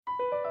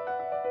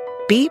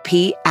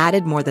BP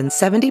added more than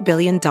 $70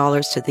 billion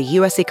to the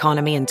U.S.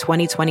 economy in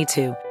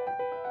 2022.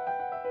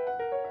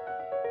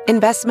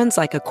 Investments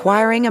like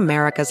acquiring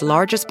America's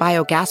largest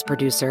biogas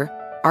producer,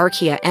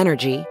 Archaea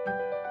Energy,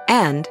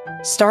 and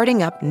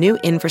starting up new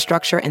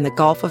infrastructure in the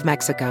Gulf of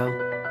Mexico.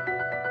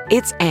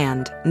 It's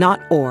and,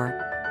 not or.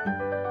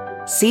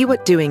 See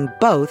what doing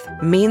both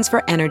means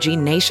for energy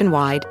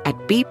nationwide at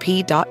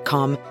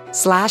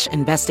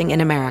bp.com/investing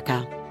in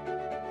America.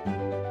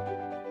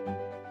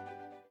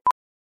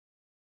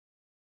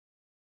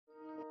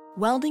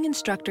 Welding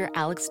instructor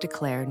Alex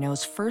DeClaire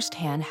knows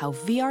firsthand how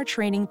VR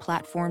training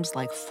platforms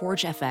like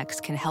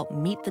ForgeFX can help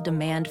meet the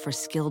demand for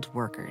skilled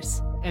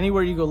workers.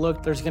 Anywhere you go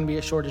look, there's going to be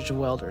a shortage of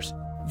welders.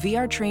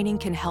 VR training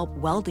can help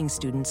welding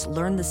students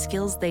learn the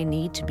skills they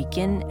need to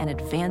begin and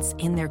advance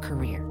in their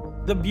career.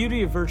 The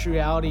beauty of virtual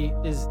reality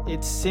is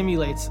it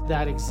simulates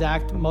that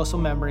exact muscle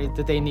memory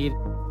that they need.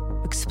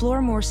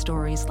 Explore more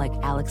stories like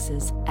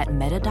Alex's at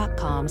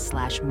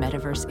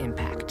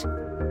meta.com/metaverseimpact.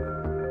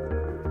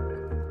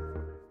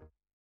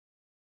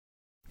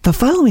 The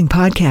following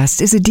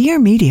podcast is a Dear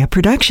Media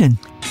production.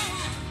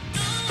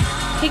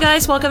 Hey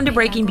guys, welcome to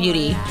Breaking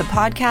Beauty. The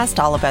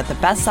podcast all about the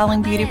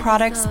best-selling beauty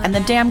products and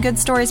the damn good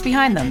stories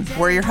behind them.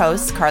 We're your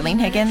hosts, Carlene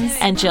Higgins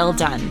And Jill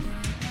Dunn.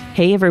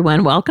 Hey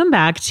everyone, welcome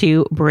back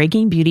to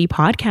Breaking Beauty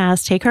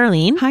Podcast. Hey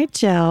Carlene. Hi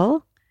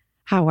Jill.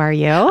 How are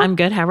you? I'm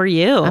good. How are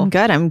you? I'm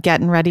good. I'm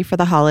getting ready for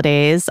the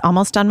holidays.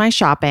 Almost done my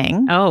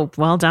shopping. Oh,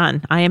 well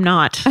done. I am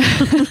not.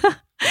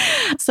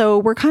 So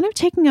we're kind of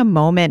taking a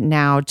moment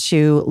now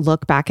to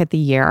look back at the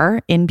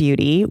year in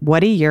beauty.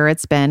 What a year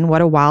it's been.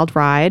 What a wild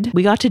ride.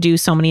 We got to do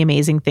so many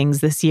amazing things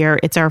this year.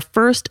 It's our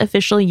first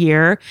official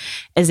year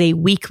as a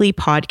weekly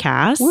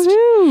podcast.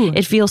 Woohoo!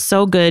 It feels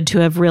so good to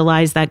have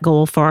realized that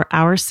goal for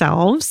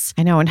ourselves.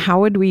 I know. And how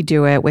would we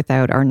do it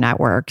without our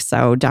network?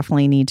 So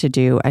definitely need to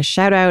do a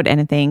shout out and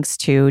a thanks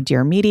to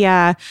Dear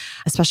Media,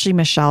 especially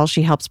Michelle.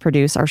 She helps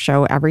produce our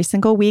show every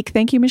single week.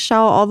 Thank you,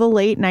 Michelle. All the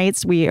late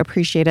nights. We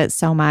appreciate it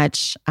so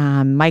much.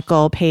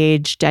 Michael,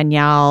 Paige,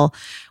 Danielle,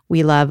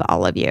 we love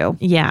all of you.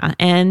 Yeah.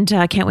 And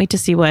can't wait to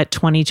see what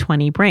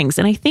 2020 brings.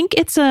 And I think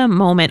it's a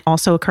moment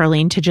also,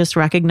 Carlene, to just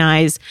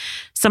recognize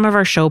some of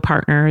our show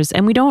partners.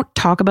 And we don't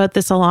talk about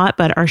this a lot,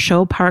 but our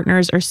show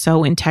partners are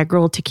so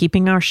integral to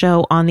keeping our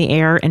show on the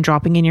air and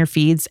dropping in your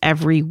feeds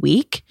every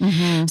week.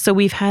 Mm-hmm. So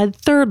we've had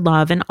Third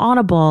Love and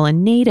Audible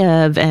and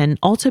Native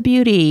and Ulta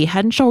Beauty,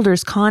 Head &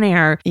 Shoulders,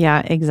 Conair.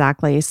 Yeah,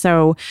 exactly.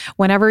 So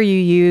whenever you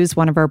use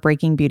one of our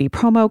Breaking Beauty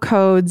promo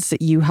codes,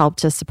 you help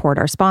to support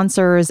our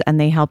sponsors and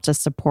they help to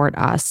support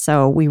us.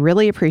 So we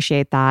really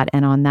appreciate that.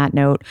 And on that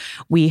note,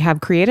 we have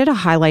created a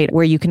highlight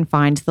where you can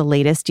find the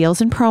latest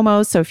deals and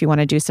promos. So if you want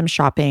to do some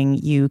shopping,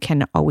 you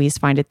can always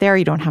find it there.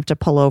 You don't have to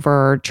pull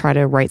over or try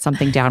to write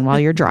something down while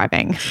you're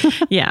driving.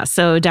 Yeah,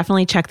 so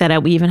definitely check that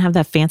out. We even have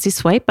that fancy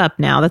swipe up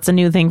now. That's a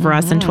new thing for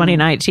us in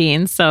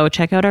 2019. So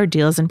check out our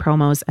deals and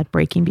promos at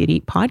Breaking Beauty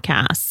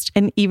Podcast.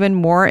 And even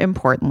more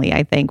importantly,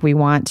 I think we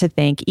want to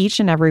thank each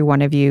and every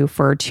one of you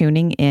for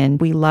tuning in.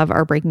 We love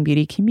our Breaking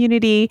Beauty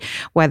community,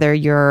 whether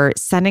you're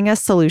sending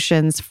us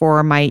solutions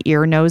for my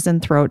ear, nose,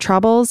 and throat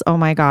troubles. Oh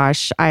my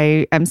gosh,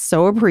 I am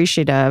so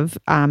appreciative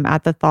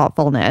at the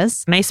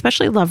thoughtfulness. And I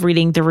especially love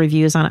reading the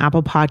reviews on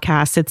Apple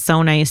Podcasts. It's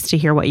so nice to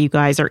hear what you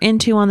guys are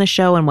into on the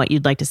show and what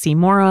you'd like to see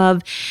more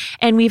of.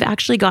 And we've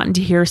actually gotten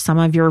to hear some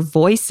of your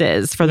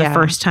voices for the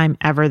first time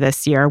ever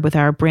this year with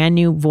our brand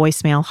new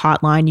voicemail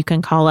hotline. You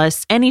can call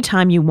us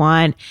anytime you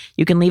want.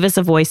 You can leave us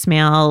a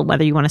voicemail,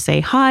 whether you want to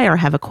say hi or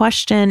have a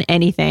question,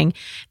 anything.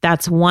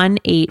 That's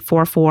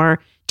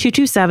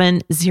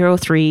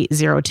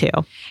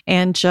 1-844-227-0302.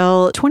 And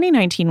Jill,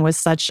 2019 was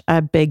such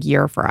a big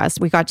year for us.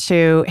 We got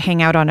to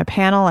hang out on a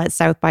panel at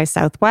South by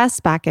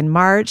Southwest back in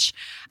March.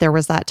 There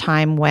was that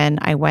time when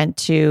I went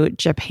to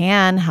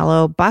Japan.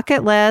 Hello,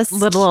 bucket list.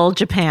 Little old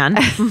Japan.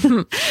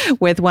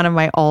 With one of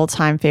my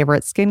all-time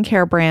favorite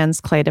skincare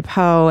brands, Clé de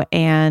Peau.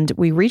 And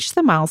we reached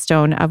the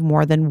milestone of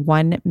more than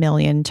 1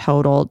 million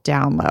total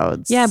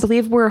downloads. Yeah, I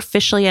believe we're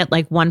officially at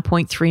like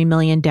 1.3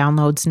 million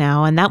downloads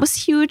now. And that was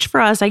huge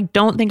for us. I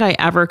don't think I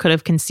ever could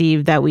have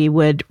conceived that we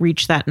would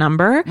reach that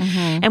number.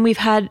 Mm-hmm. And we've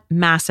had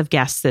massive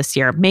guests this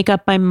year.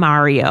 Makeup by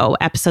Mario,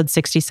 episode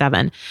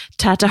 67.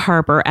 Tata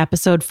Harper,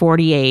 episode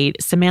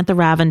 48. Samantha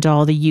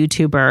Ravindal, the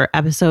YouTuber,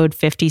 episode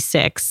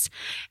 56.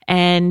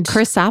 And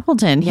Chris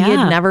Appleton, he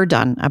had never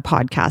done a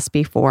podcast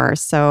before.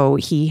 So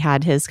he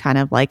had his kind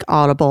of like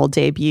Audible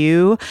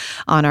debut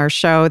on our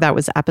show. That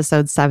was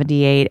episode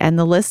 78. And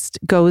the list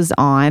goes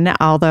on.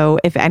 Although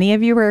if any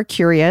of you are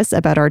curious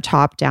about our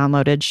top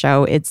downloaded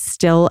show, it's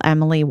still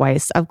Emily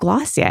Weiss of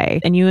Glossier.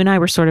 And you and I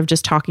were sort of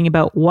just talking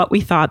about what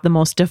we thought the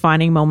most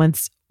defining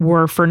moments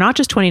were for not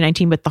just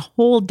 2019, but the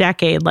whole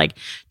decade, like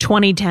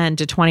 2010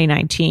 to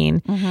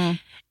 2019.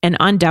 And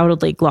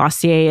undoubtedly,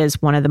 Glossier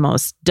is one of the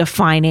most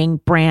defining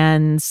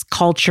brands,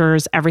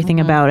 cultures, everything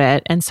about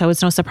it. And so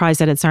it's no surprise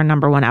that it's our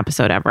number one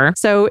episode ever.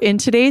 So in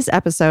today's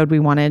episode, we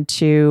wanted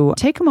to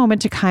take a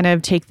moment to kind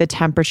of take the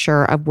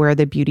temperature of where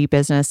the beauty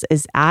business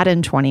is at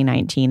in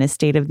 2019, a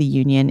state of the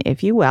union,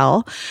 if you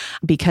will,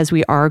 because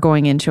we are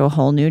going into a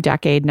whole new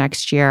decade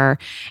next year.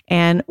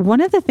 And one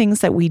of the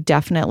things that we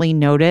definitely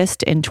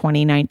noticed in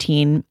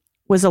 2019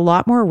 was a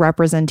lot more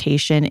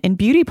representation in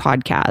beauty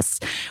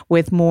podcasts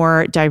with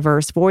more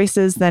diverse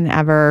voices than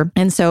ever.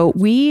 And so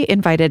we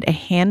invited a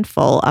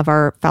handful of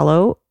our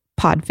fellow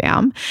pod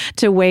fam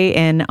to weigh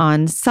in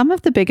on some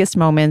of the biggest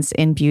moments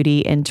in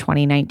beauty in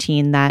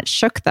 2019 that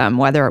shook them,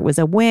 whether it was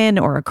a win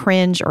or a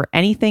cringe or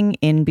anything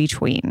in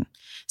between.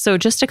 So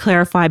just to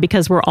clarify,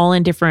 because we're all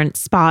in different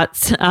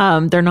spots,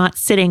 they're not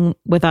sitting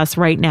with us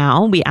right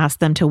now. We asked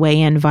them to weigh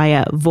in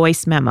via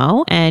voice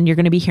memo, and you're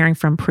going to be hearing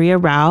from Priya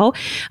Rao.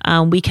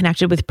 We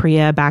connected with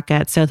Priya back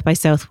at South by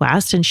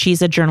Southwest, and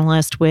she's a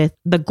journalist with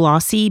the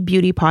Glossy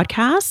Beauty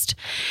podcast,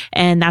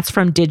 and that's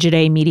from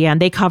Digiday Media. And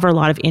they cover a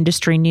lot of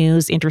industry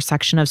news,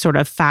 intersection of sort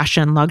of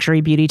fashion, luxury,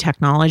 beauty,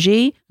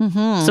 technology.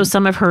 So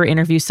some of her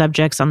interview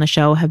subjects on the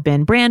show have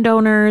been brand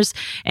owners,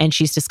 and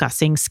she's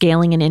discussing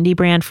scaling an indie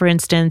brand, for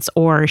instance,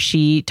 or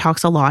she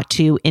talks a lot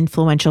to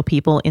influential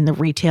people in the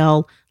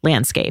retail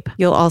landscape.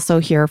 You'll also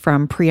hear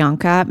from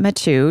Priyanka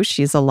Mattu.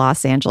 She's a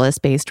Los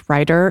Angeles-based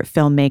writer,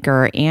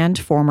 filmmaker, and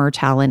former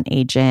talent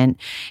agent.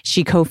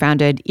 She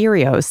co-founded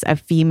Erios, a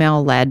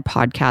female-led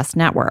podcast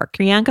network.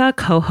 Priyanka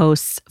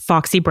co-hosts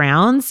Foxy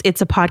Browns.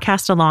 It's a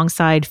podcast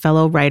alongside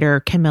fellow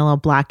writer Camilla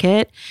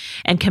Blackett.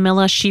 And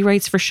Camilla, she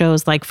writes for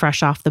shows like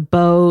Fresh Off the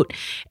Boat.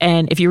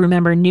 And if you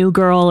remember New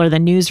Girl or The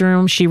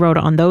Newsroom, she wrote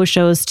on those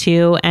shows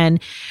too.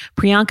 And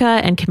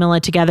Priyanka and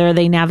Camilla together,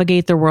 they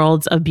navigate the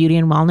worlds of beauty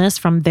and wellness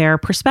from their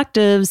perspectives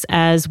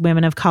as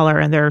women of color,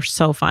 and they're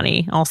so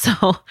funny also.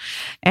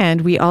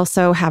 And we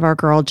also have our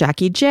girl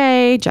Jackie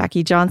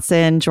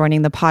Johnson,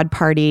 joining the pod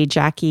party.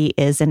 Jackie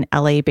is an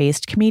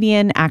LA-based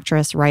comedian,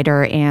 actress,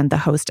 writer, and the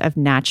host of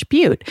Natch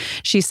Beaut.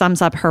 She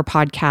sums up her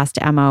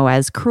podcast MO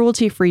as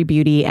cruelty-free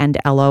beauty and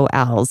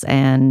LOLs.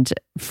 And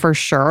for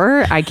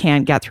sure, I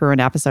can't get through an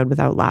episode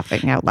without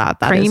laughing out loud.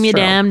 That Cream is your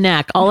true. damn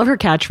neck. All of her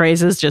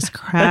catchphrases just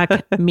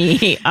crack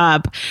me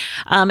up.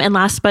 And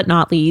last but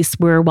not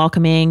least, we're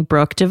welcoming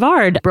Brooke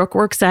Devard. Brooke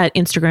works at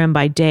Instagram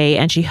by day,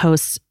 and she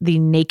hosts the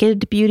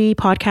Naked Beauty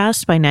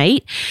podcast by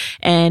night.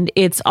 And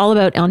it's all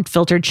about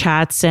unfiltered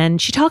chats.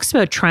 And she talks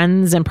about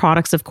trends and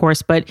products, of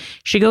course, but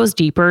she goes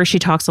deeper. She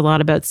talks a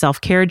lot about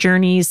self-care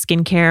journeys,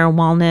 skincare,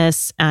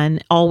 wellness,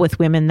 and all with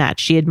women that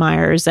she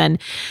admires. And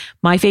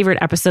my favorite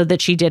episode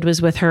that she did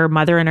was with her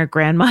mother and her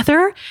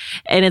grandmother.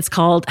 And it's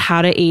called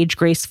How to Age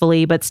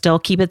Gracefully, but Still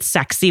Keep It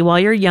Sexy While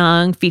You're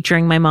Young,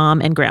 featuring my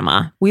mom and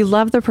grandma. We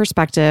love the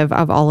perspective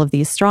of all of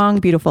these strong,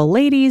 beautiful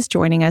ladies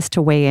joining us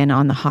to weigh in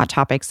on the hot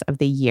topics of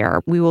the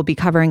year. We will be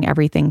covering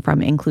everything from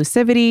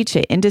inclusivity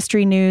to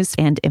industry news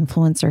and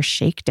influencer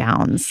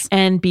shakedowns.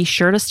 And be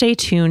sure to stay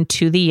tuned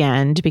to the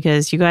end,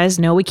 because you guys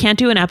know we can't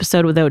do an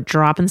episode without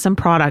dropping some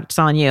products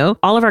on you.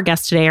 All of our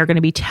guests today are going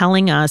to be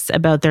telling us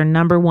about their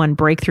number one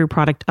breakthrough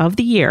product of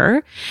the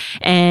year.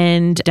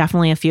 And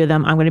definitely a few of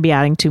them I'm going to be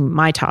adding to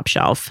my top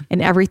shelf.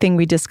 And everything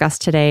we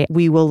discussed today,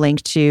 we will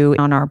link to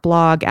on our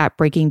blog at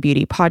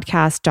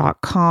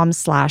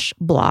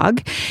breakingbeautypodcast.com/blog,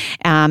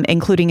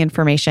 including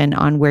information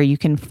on where you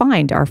can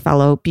find our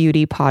fellow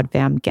Beauty Pod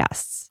Fam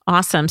guests.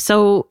 Awesome.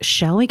 So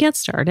shall we get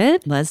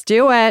started? Let's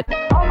do it.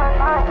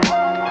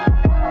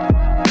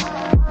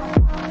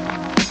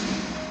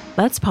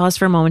 Let's pause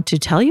for a moment to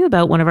tell you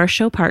about one of our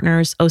show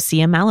partners,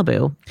 Osea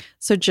Malibu.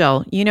 So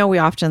Jill, you know we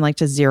often like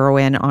to zero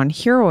in on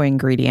hero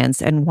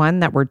ingredients, and one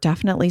that we're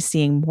definitely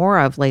seeing more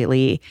of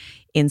lately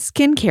in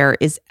skincare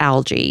is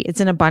algae. It's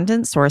an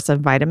abundant source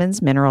of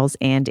vitamins, minerals,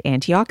 and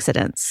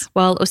antioxidants.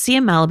 Well,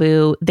 Osea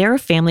Malibu, they're a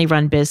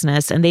family-run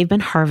business, and they've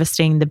been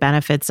harvesting the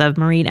benefits of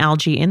marine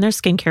algae in their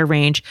skincare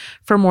range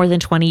for more than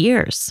 20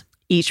 years.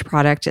 Each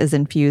product is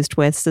infused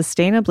with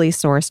sustainably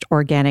sourced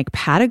organic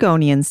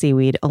Patagonian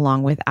seaweed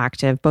along with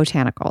active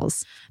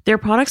botanicals. Their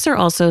products are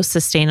also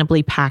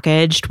sustainably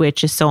packaged,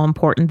 which is so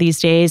important these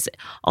days.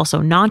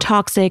 Also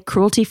non-toxic,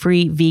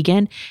 cruelty-free,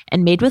 vegan,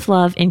 and made with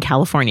love in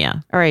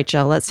California. All right,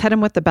 Jill, let's hit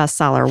them with the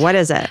bestseller. What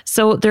is it?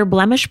 So their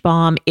Blemish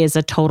Balm is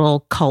a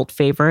total cult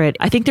favorite.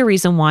 I think the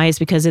reason why is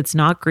because it's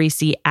not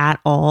greasy at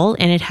all,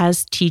 and it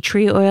has tea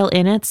tree oil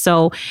in it.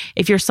 So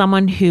if you're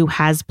someone who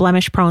has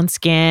blemish-prone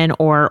skin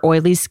or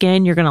oily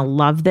skin, you're going to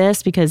love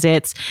this because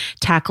it's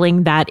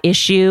tackling that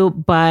issue,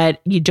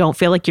 but you don't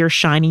feel like you're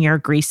shiny or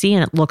greasy,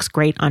 and it looks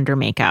great under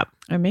makeup.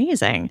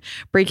 Amazing.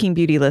 Breaking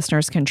Beauty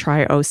listeners can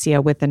try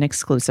Osea with an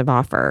exclusive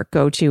offer.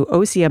 Go to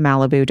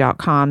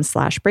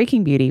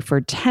oseamalibu.com/breakingbeauty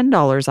for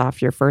 $10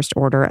 off your first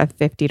order of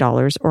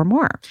 $50 or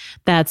more.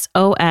 That's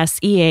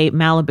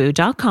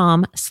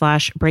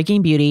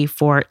oseamalibu.com/breakingbeauty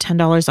for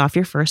 $10 off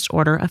your first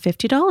order of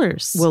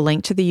 $50. We'll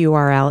link to the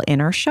URL in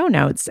our show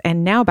notes.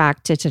 And now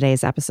back to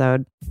today's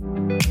episode.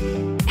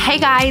 Hey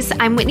guys,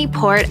 I'm Whitney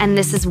Port and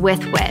this is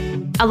With Wit.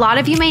 A lot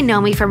of you may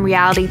know me from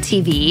reality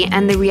TV,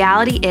 and the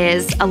reality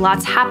is a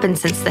lot's happened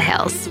since The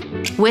Hills.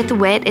 With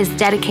Wit is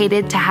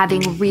dedicated to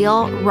having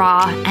real,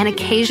 raw, and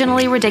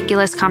occasionally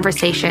ridiculous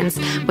conversations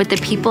with the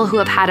people who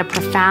have had a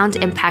profound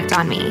impact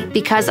on me.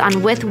 Because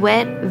on With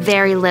Wit,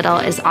 very little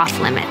is off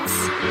limits.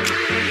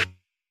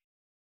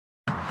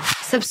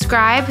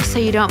 Subscribe so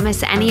you don't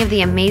miss any of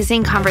the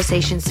amazing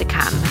conversations to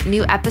come.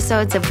 New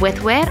episodes of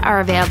With Wit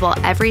are available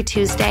every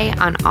Tuesday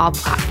on all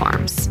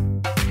platforms.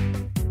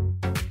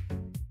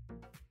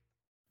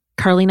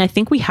 Carlene, I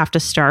think we have to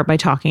start by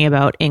talking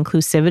about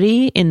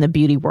inclusivity in the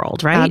beauty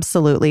world, right?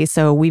 Absolutely.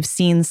 So we've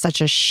seen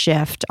such a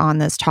shift on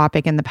this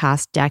topic in the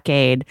past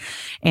decade,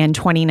 and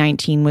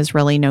 2019 was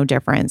really no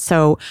different.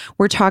 So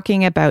we're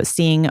talking about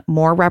seeing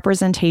more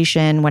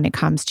representation when it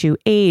comes to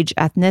age,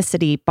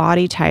 ethnicity,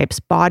 body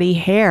types, body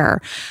hair,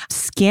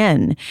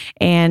 skin.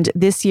 And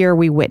this year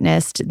we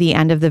witnessed the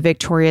end of the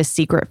Victoria's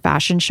Secret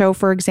fashion show,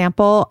 for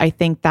example. I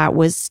think that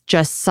was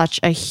just such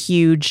a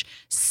huge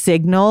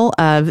signal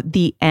of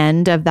the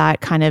end of that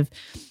kind of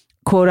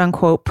quote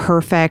unquote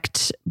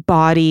perfect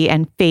body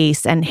and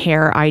face and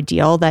hair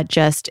ideal that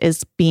just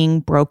is being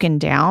broken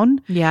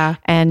down. Yeah.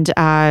 And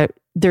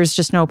there's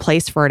just no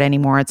place for it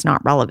anymore. It's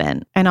not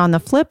relevant. And on the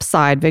flip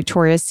side,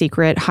 Victoria's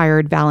Secret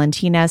hired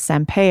Valentina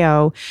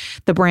Sampaio,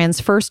 the brand's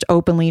first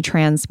openly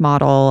trans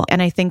model.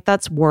 And I think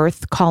that's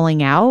worth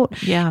calling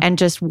out. Yeah. And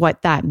just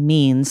what that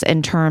means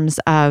in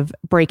terms of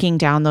breaking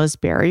down those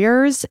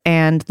barriers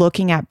and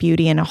looking at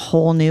beauty in a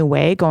whole new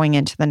way going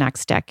into the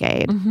next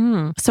decade.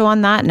 Mm-hmm. So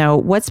on that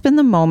note, what's been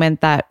the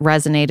moment that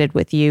resonated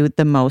with you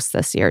the most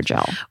this year,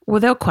 Jill?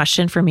 Without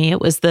question for me,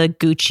 it was the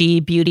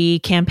Gucci Beauty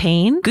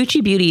campaign.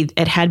 Gucci Beauty,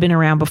 it had been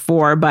around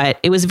before, but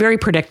it was very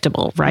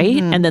predictable, right?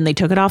 Mm-hmm. And then they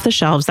took it off the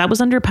shelves. That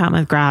was under Pat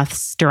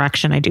McGrath's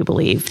direction, I do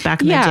believe,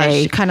 back in the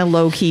day. Kind of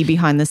low key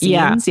behind the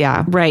scenes.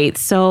 Yeah. Right.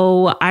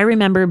 So I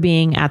remember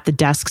being at the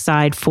desk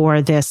side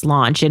for this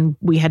launch, and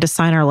we had to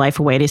sign our life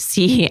away to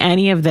see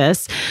any of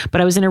this. But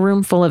I was in a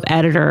room full of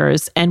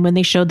editors, and when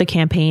they showed the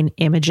campaign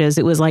images,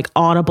 it was like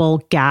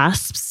audible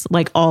gasps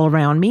like all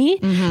around me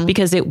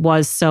because it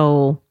was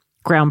so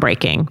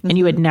groundbreaking and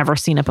you had never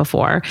seen it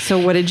before. So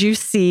what did you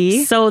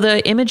see? So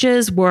the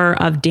images were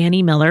of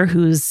Danny Miller,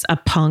 who's a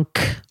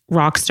punk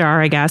rock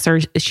star, I guess,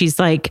 or she's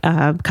like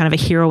kind of a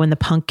hero in the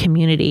punk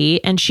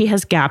community. And she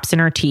has gaps in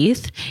her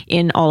teeth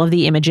in all of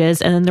the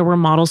images. And then there were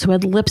models who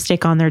had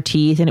lipstick on their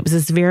teeth. And it was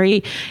this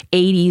very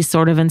 80s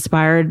sort of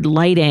inspired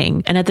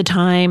lighting. And at the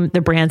time,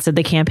 the brand said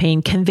the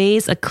campaign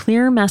conveys a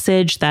clear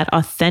message that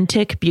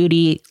authentic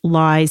beauty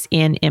lies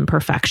in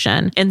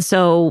imperfection. And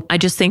so I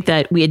just think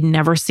that we had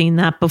never seen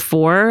that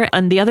before.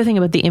 And the other thing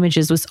about the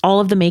images was all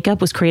of the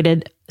makeup was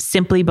created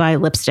simply by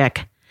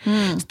lipstick.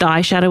 The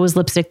eyeshadow was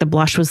lipstick, the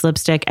blush was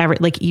lipstick,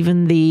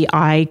 even the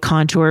eye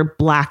contour,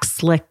 black,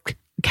 slick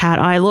cat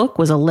eye look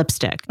was a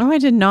lipstick. Oh, I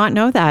did not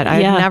know that.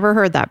 I've never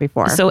heard that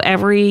before. So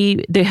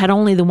they had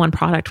only the one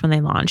product when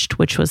they launched,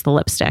 which was the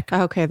lipstick.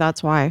 Okay,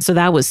 that's why. So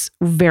that was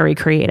very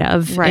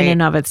creative in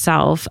and of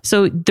itself.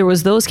 So there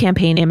was those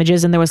campaign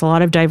images, and there was a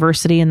lot of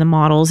diversity in the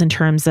models in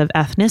terms of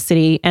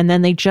ethnicity. And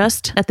then they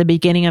just at the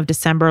beginning of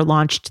December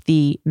launched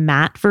the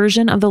matte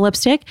version of the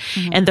lipstick.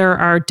 And there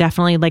are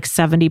definitely like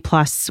 70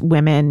 plus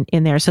women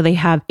in there. So they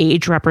have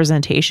age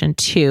representation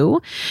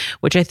too,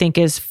 which I think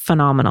is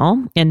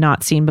phenomenal and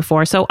not seen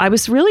before. So I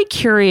was really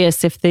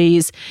curious if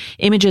these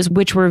images,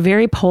 which were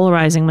very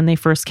polarizing when they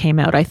first came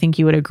out, I think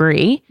you would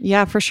agree.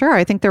 Yeah, for sure.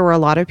 I think there were a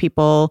lot of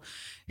people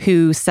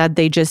who said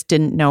they just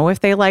didn't know if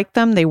they liked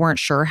them. They weren't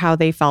sure how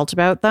they felt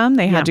about them.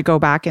 They had to go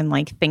back and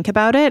think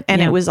about it.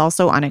 And it was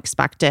also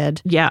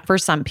unexpected for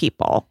some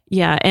people.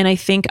 Yeah. And I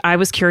think I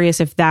was curious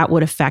if that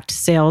would affect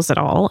sales at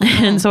all.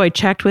 And so I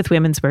checked with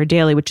Women's Wear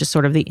Daily, which is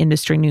sort of the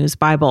industry news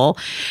Bible.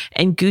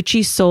 And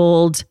Gucci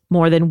sold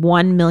more than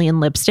 1 million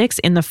lipsticks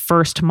in the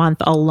first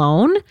month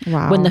alone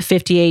when the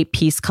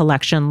 58-piece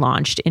collection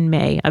launched in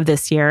May of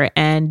this year.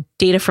 And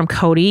data from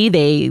Coty,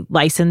 they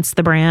licensed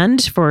the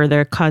brand for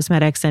their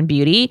cosmetics and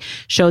beauty,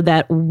 showed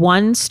that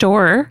one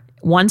store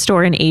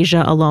in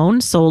Asia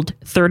alone sold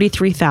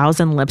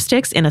 33,000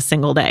 lipsticks in a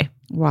single day.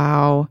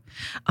 Wow.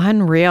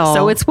 Unreal.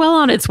 So it's well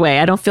on its way.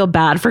 I don't feel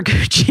bad for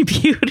Gucci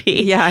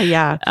Beauty.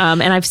 Yeah.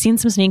 And I've seen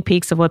some sneak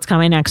peeks of what's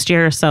coming next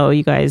year. So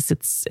you guys,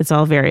 it's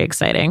all very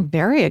exciting.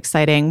 Very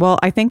exciting. Well,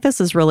 I think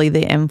this is really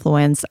the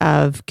influence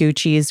of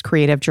Gucci's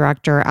creative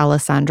director,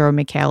 Alessandro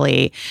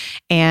Michele.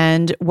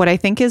 And what I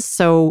think is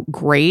so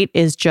great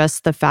is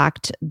just the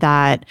fact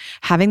that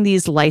having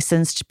these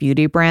licensed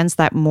beauty brands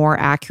that more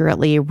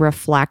accurately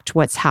reflect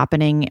what's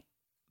happening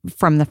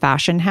from the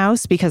fashion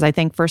house, because I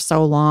think for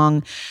so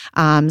long,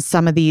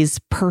 some of these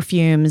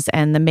perfumes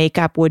and the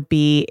makeup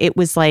it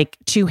was like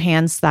two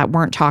hands that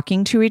weren't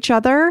talking to each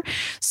other.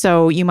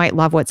 So you might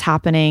love what's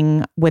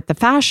happening with the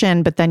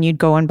fashion, but then you'd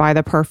go and buy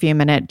the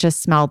perfume and it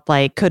just smelled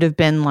like, could have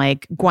been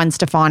like Gwen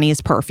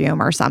Stefani's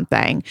perfume or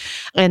something.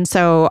 And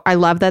so I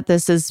love that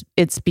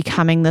it's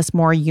becoming this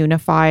more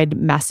unified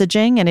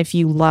messaging. And if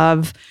you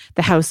love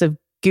the House of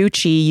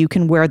Gucci, you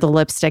can wear the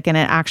lipstick and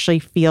it actually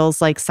feels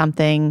like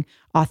something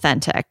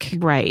authentic.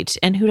 Right.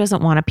 And who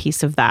doesn't want a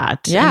piece of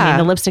that? Yeah. I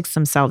mean, the lipsticks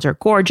themselves are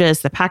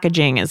gorgeous. The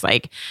packaging is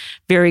like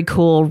very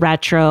cool,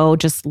 retro,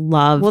 just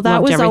love. Well,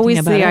 that was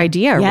always the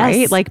idea, yes.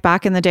 right? Like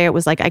back in the day, it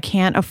was like, I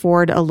can't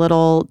afford a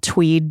little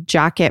tweed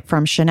jacket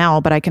from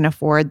Chanel, but I can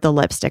afford the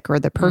lipstick or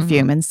the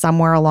perfume. And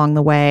somewhere along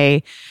the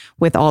way,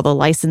 with all the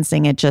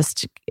licensing, it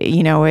just,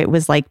 it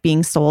was like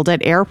being sold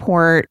at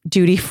airport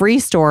duty-free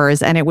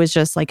stores, and it was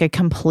just like a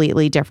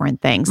completely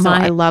different thing. So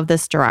I love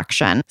this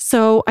direction.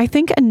 So I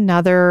think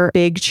another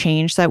big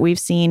change that we've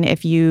seen,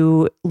 if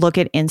you look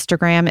at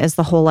Instagram, is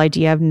the whole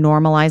idea of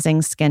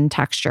normalizing skin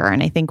texture.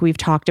 And I think we've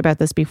talked about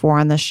this before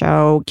on the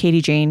show.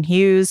 Katie Jane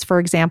Hughes, for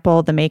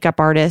example, the makeup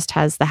artist,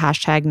 has the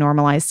hashtag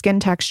normalized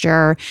skin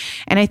texture.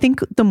 And I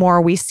think the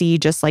more we see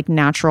just like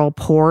natural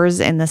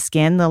pores in the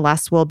skin, the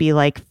less we'll be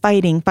like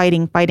fighting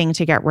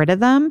to get rid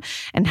of them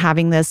and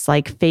having this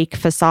like fake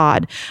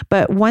facade.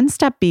 But one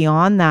step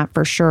beyond that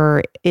for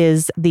sure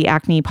is the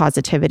acne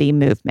positivity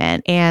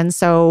movement. And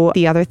so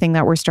the other thing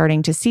that we're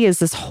starting to see is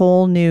this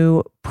whole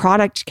new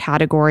product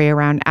category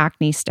around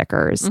acne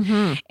stickers.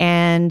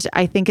 And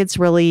I think it's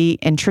really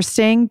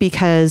interesting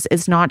because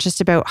it's not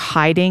just about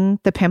hiding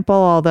the pimple,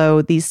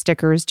 although these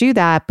stickers do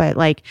that. But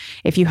like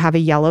if you have a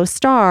yellow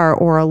star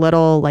or a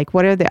little, like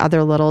what are the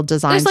other little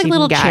designs? There's like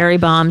little cherry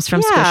bombs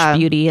from Squish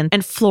Beauty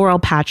and floral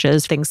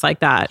patches, things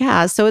like that.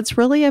 Yeah. So it's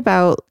really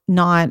about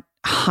not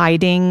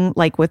hiding,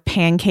 like with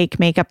pancake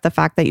makeup, the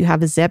fact that you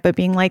have a zit, but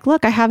being like,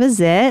 look, I have a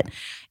zit.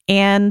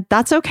 And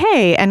that's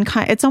okay. And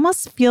it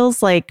almost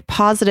feels like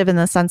positive in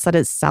the sense that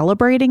it's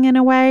celebrating in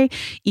a way,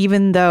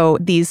 even though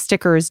these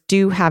stickers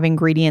do have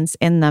ingredients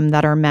in them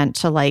that are meant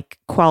to like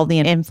quell the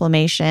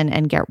inflammation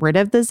and get rid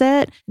of the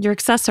zit. You're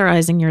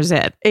accessorizing your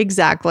zit.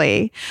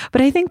 Exactly.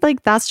 But I think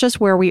like that's just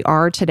where we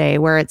are today,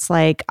 where it's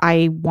like,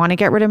 I want to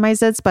get rid of my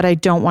zits, but I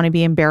don't want to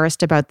be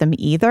embarrassed about them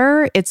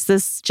either. It's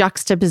this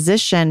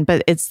juxtaposition,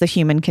 but it's the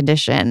human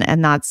condition.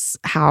 And that's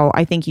how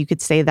I think you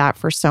could say that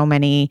for so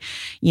many,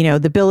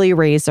 the Billy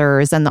razors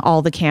and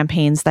all the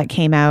campaigns that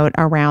came out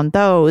around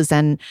those.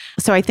 And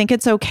so I think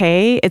it's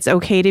okay. It's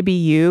okay to be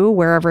you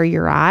wherever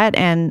you're at.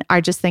 And I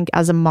just think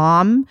as a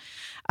mom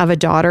of a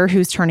daughter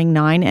who's turning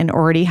 9 and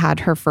already had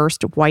her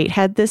first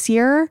whitehead this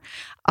year,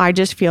 I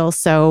just feel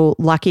so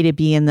lucky to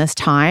be in this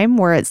time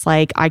where it's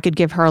like I could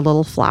give her a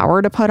little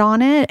flower to put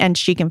on it and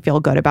she can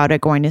feel good about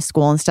it going to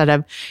school instead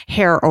of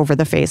hair over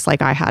the face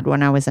like I had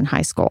when I was in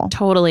high school.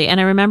 Totally. And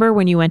I remember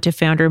when you went to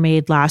Founder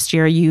Made last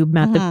year, you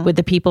met with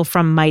the people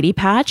from Mighty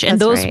Patch, and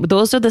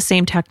those are the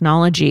same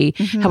technology.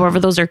 However,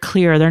 those are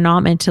clear. They're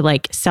not meant to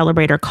like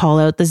celebrate or call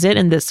out the zit.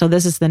 And so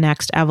this is the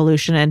next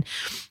evolution and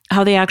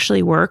how they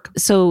actually work.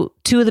 So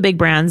 2 of the big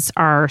brands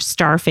are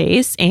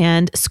Starface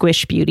and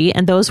Squish Beauty,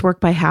 and those work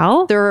by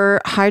how? They're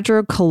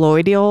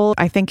hydrocolloidal.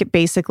 I think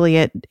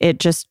it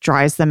just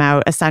dries them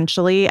out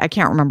essentially. I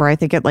can't remember. I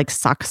think it like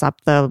sucks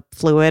up the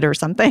fluid or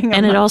something.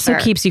 And it also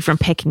keeps you from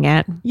picking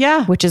it.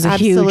 Yeah. Which is a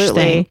huge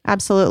thing.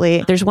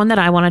 Absolutely. There's one that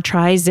I want to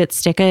try, Zit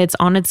Sticka. It's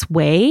on its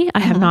way. I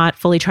have not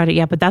fully tried it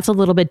yet, but that's a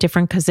little bit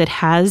different because it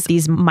has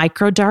these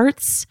micro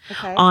darts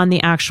on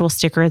the actual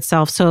sticker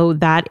itself. So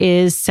that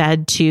is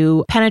said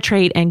to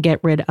penetrate and get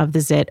rid of the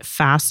zit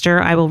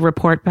faster. I will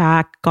report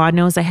back. God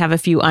knows I have a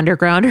few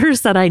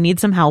undergrounders that I need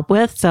some help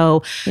with.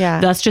 So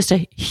that's just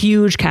a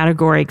huge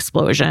category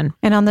explosion.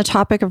 And on the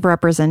topic of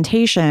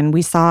representation,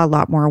 we saw a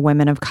lot more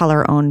women of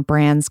color owned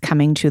brands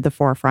coming to the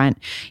forefront.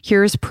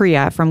 Here's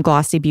Priya from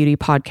Glossy Beauty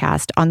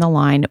Podcast on the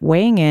line,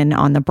 weighing in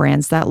on the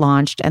brands that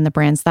launched and the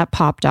brands that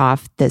popped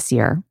off this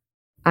year.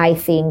 I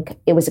think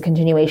it was a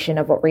continuation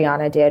of what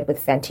Rihanna did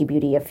with Fenty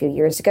Beauty a few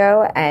years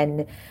ago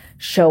and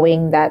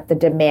showing that the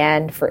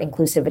demand for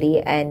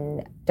inclusivity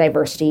and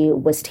diversity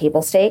was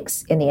table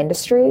stakes in the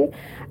industry.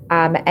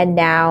 And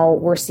now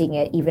we're seeing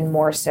it even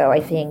more so. I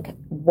think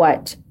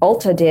what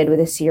Ulta did with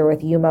this year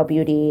with Yumo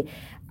Beauty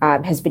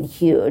has been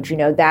huge.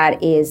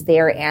 That is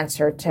their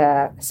answer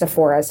to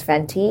Sephora's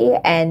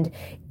Fenty, and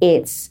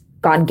it's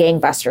gone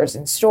gangbusters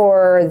in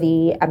store.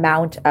 The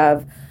amount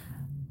of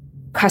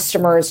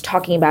customers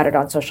talking about it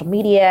on social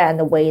media and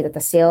the way that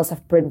the sales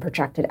have been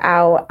projected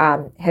out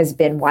has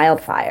been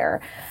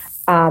wildfire.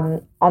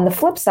 On the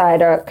flip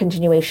side, a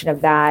continuation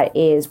of that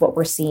is what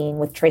we're seeing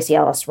with Tracee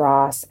Ellis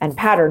Ross and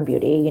Pattern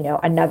Beauty,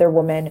 another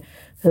woman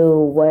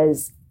who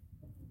was,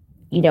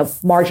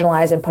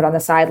 marginalized and put on the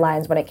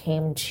sidelines when it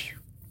came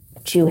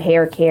to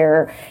hair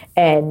care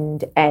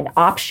and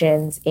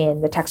options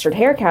in the textured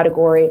hair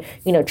category.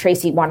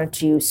 Tracee wanted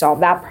to solve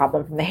that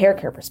problem from the hair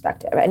care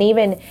perspective. And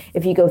even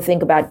if you go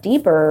think about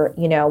deeper,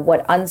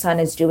 what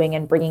Unsun is doing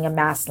and bringing a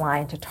mass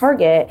line to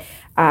Target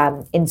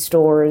in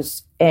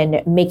stores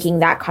and making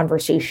that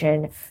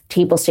conversation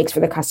table stakes for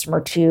the customer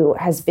too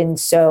has been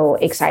so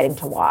exciting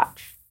to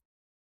watch.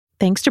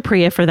 Thanks to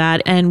Priya for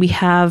that. And we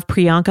have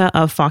Priyanka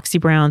of Foxy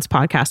Brown's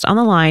podcast on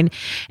the line,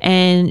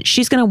 and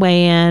she's going to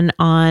weigh in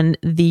on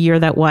the year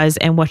that was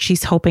and what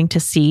she's hoping to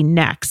see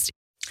next.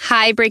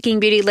 Hi, Breaking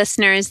Beauty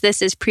listeners.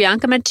 This is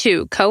Priyanka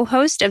Mattu,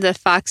 co-host of the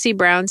Foxy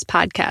Brown's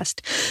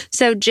podcast.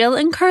 So Jill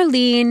and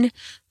Carlene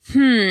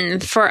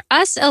For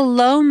us, a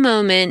low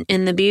moment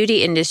in the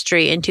beauty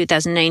industry in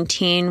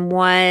 2019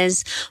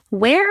 was,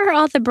 where are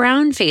all the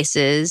brown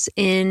faces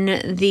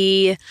in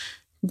the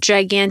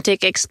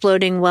gigantic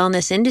exploding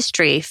wellness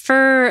industry?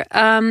 For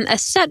a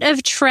set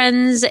of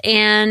trends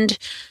and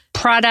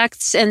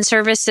products and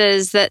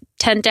services that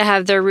tend to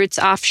have their roots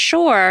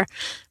offshore,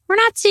 we're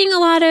not seeing a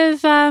lot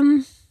of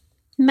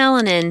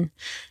melanin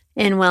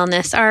in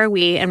wellness, are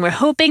we? And we're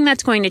hoping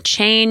that's going to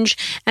change.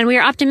 And we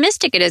are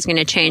optimistic it is going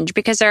to change,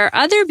 because our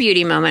other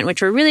beauty moment,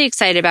 which we're really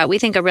excited about, we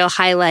think a real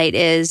highlight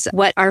is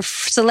what our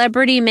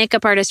celebrity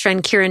makeup artist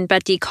friend Kiran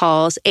Bhatti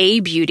calls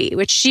A-beauty,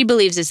 which she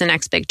believes is the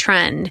next big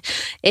trend.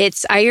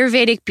 It's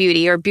Ayurvedic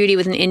beauty, or beauty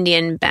with an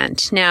Indian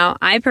bent. Now,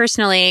 I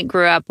personally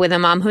grew up with a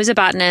mom who's a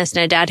botanist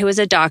and a dad who was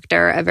a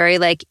doctor, a very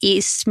like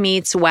East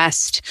meets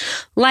West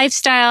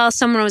lifestyle.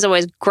 Someone was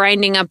always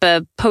grinding up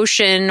a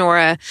potion or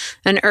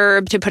an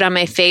herb to put on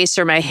my face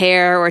or my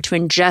hair, or to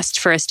ingest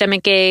for a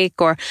stomach ache,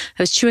 or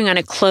I was chewing on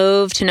a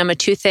clove to numb a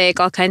toothache,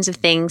 all kinds of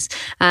things.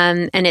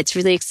 And it's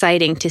really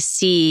exciting to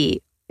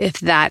see if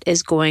that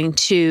is going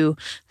to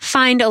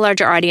find a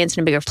larger audience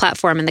and a bigger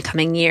platform in the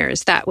coming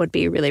years. That would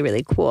be really,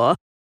 really cool.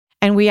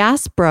 And we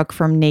asked Brooke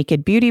from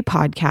Naked Beauty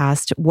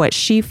Podcast what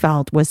she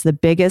felt was the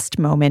biggest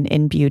moment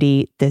in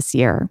beauty this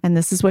year. And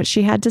this is what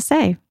she had to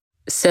say.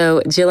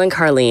 So, Jill and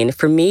Carlene,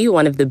 for me,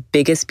 one of the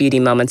biggest beauty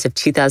moments of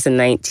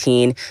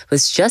 2019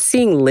 was just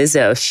seeing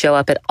Lizzo show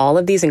up at all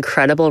of these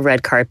incredible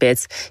red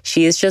carpets.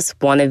 She is just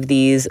one of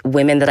these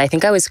women that I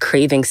think I was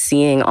craving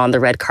seeing on the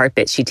red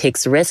carpet. She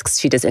takes risks.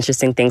 She does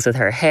interesting things with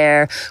her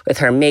hair, with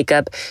her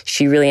makeup.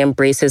 She really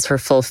embraces her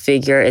full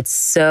figure. It's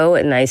so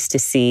nice to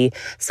see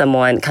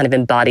someone kind of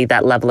embody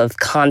that level of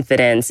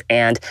confidence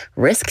and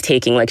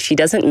risk-taking. Like, she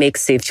doesn't make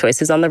safe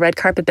choices on the red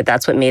carpet, but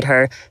that's what made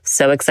her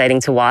so exciting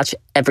to watch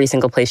every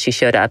single place she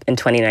showed up in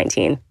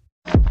 2019.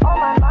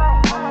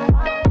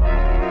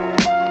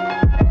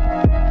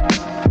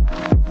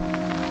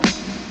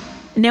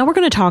 Now we're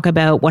going to talk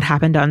about what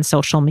happened on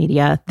social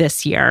media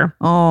this year.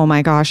 Oh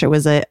my gosh, it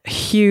was a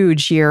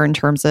huge year in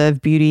terms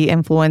of beauty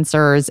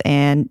influencers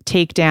and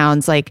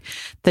takedowns, like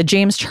the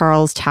James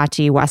Charles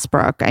Tati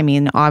Westbrook. I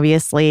mean,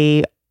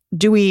 obviously,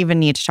 do we even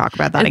need to talk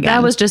about that again?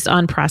 That was just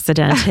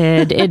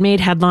unprecedented. It made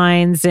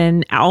headlines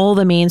in all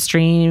the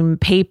mainstream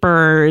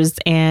papers.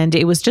 And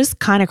it was just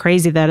kind of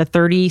crazy that a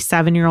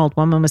 37-year-old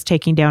woman was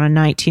taking down a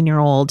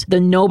 19-year-old.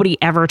 Nobody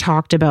ever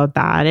talked about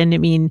that. And I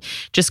mean,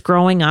 just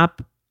growing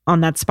up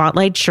on that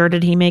spotlight, sure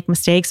did he make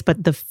mistakes,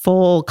 but the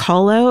full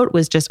call out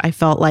was just, I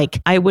felt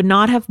like I would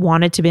not have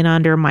wanted to been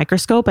under a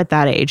microscope at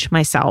that age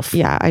myself.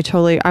 Yeah,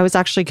 I was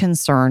actually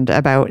concerned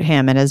about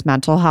him and his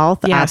mental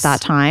health at that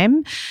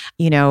time,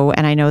 you know,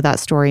 and I know that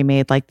story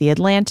made like the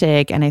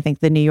Atlantic and I think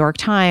the New York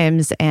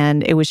Times,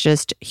 and it was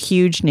just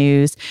huge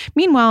news.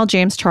 Meanwhile,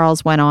 James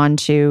Charles went on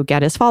to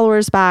get his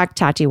followers back.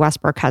 Tati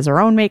Westbrook has her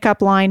own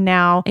makeup line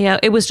now. Yeah,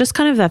 it was just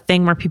kind of that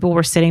thing where people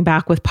were sitting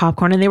back with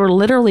popcorn and they were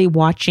literally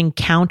watching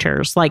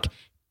counters, like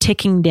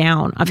ticking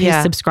down of his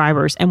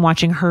subscribers and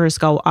watching hers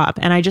go up.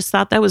 And I just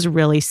thought that was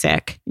really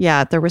sick.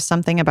 Yeah, there was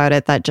something about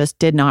it that just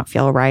did not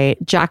feel right.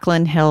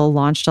 Jaclyn Hill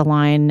launched a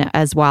line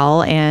as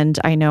well. And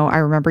I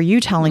remember you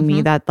telling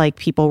me that like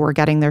people were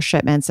getting their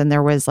shipments and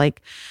there was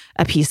like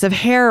a piece of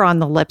hair on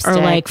the lipstick.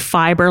 Or like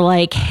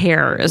fiber-like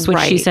hairs, which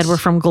she said were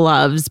from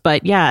gloves.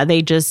 But yeah,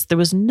 there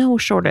was no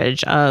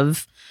shortage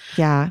of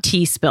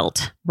tea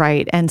spilt.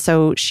 Right. And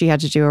so she had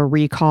to do a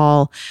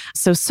recall.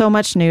 So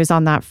much news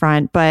on that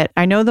front. But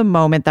I know the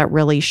moment that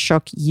really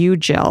shook you,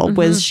 Jill,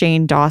 was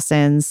Shane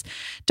Dawson's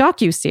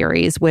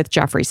docuseries with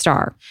Jeffree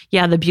Star.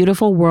 Yeah, The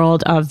Beautiful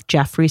World of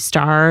Jeffree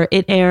Star.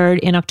 It aired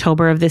in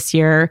October of this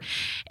year.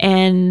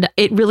 And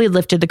it really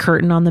lifted the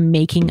curtain on the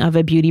making of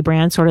a beauty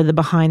brand, sort of the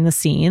behind the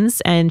scenes.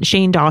 And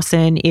Shane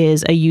Dawson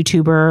is a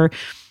YouTuber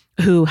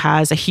who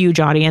has a huge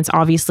audience.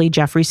 Obviously,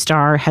 Jeffree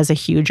Star has a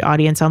huge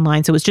audience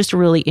online. So it was just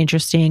really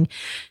interesting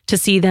to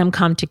see them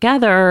come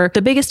together.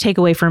 The biggest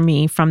takeaway for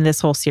me from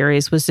this whole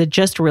series was it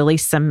just really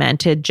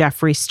cemented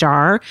Jeffree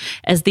Star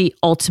as the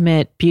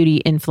ultimate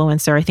beauty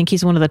influencer. I think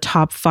he's one of the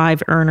top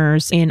 5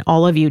 earners in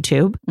all of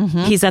YouTube.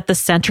 He's at the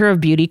center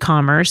of beauty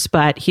commerce,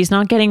 but he's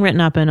not getting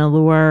written up in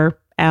Allure,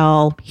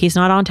 Elle. He's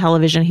not on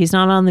television. He's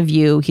not on The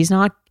View. He's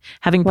not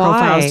having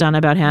profiles done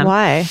about him.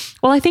 Why?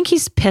 Well, I think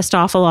he's pissed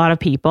off a lot of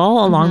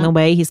people along the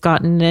way. He's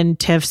gotten in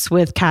tiffs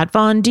with Kat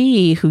Von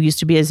D, who used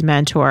to be his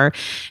mentor.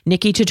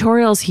 Nikki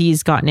Tutorials,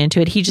 he's gotten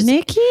into it.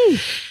 Nikki.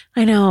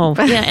 I know.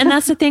 Yeah. And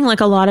that's the thing. Like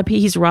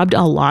he's rubbed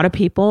a lot of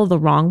people the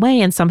wrong way.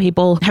 And some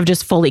people have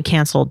just fully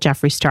canceled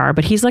Jeffree Star,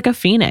 but he's like a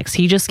phoenix.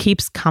 He just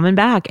keeps coming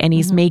back and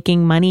he's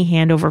making money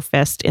hand over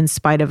fist in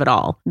spite of it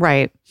all.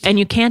 Right. And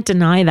you can't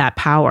deny that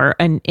power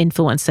and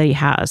influence that he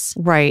has.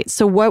 Right.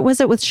 So what was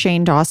it with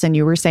Shane Dawson?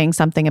 You were saying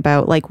something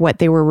about like what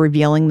they were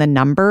revealing the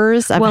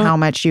numbers of how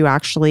much you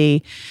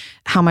actually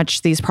how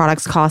much these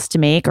products cost to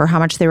make or how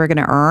much they were going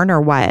to earn or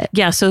what?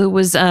 Yeah. So it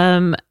was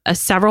a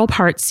several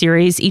part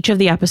series. Each of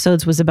the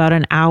episodes was about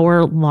an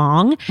hour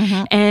long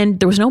and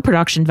there was no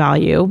production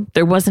value.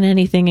 There wasn't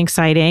anything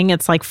exciting.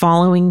 It's like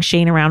following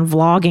Shane around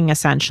vlogging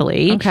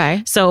essentially.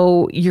 Okay.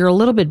 So you're a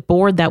little bit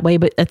bored that way,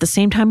 but at the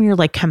same time, you're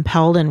like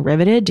compelled and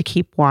riveted to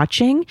keep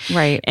watching.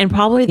 Right. And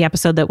probably the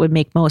episode that would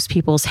make most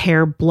people's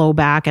hair blow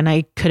back. And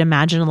I could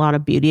imagine a lot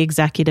of beauty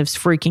executives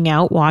freaking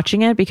out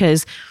watching it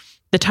because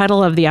the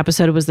title of the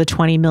episode was the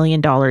 $20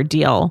 million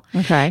deal.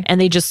 Okay. And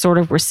they just sort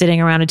of were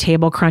sitting around a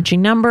table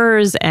crunching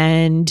numbers.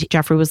 And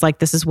Jeffrey was like,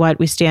 this is what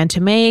we stand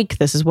to make.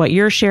 This is what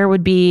your share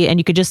would be. And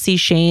you could just see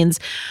Shane's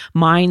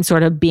mind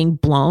sort of being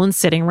blown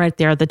sitting right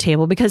there at the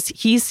table because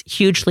he's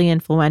hugely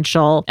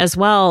influential as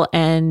well.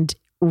 And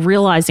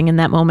realizing in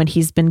that moment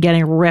he's been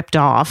getting ripped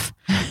off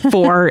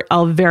for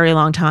a very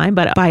long time,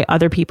 but by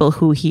other people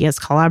who he has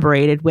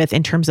collaborated with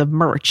in terms of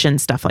merch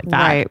and stuff like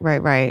that.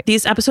 Right.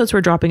 These episodes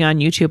were dropping on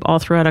YouTube all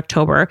throughout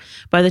October.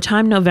 By the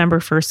time November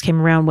 1st came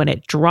around when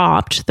it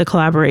dropped, the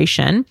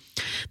collaboration,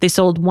 they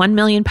sold 1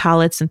 million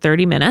pallets in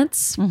 30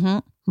 minutes.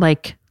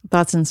 Like,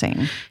 that's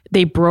insane.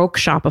 They broke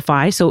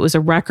Shopify. So it was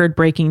a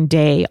record-breaking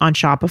day on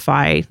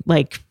Shopify,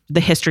 like the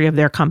history of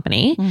their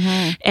company.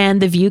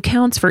 And the view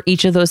counts for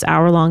each of those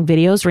hour-long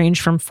videos range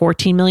from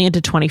 14 million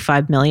to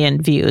 25 million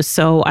views.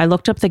 So I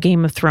looked up the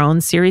Game of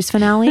Thrones series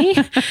finale,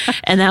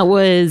 and that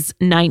was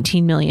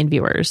 19 million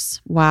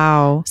viewers.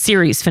 Wow.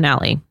 Series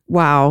finale.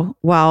 Wow.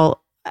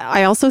 Well,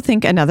 I also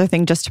think another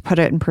thing, just to put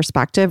it in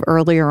perspective,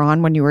 earlier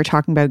on when you were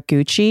talking about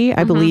Gucci,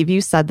 I believe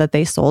you said that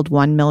they sold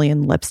 1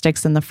 million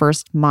lipsticks in the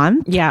first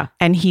month. Yeah.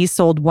 And he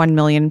sold 1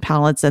 million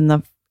pallets in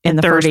the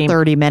first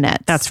 30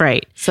 minutes. That's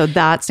right. So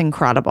that's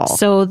incredible.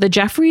 So the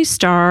Jeffree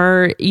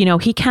Star, you know,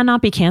 he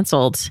cannot be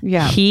canceled.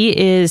 Yeah. He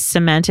is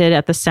cemented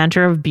at the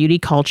center of beauty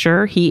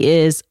culture. He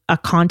is a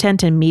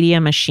content and media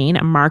machine,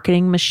 a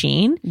marketing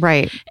machine.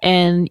 Right.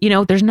 And, you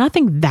know, there's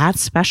nothing that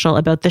special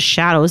about the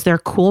shadows. They're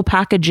cool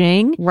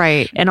packaging.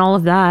 Right. And all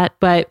of that.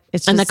 But,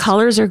 and the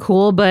colors are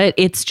cool, but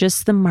it's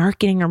just the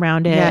marketing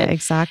around it. Yeah,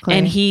 exactly.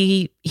 And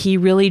he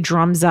really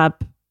drums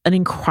up an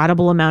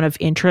incredible amount of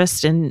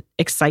interest and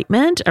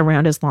excitement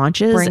around his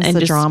launches. Brings and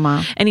the just,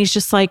 drama. And he's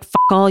just like,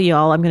 fuck all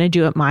y'all, I'm going to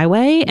do it my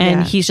way.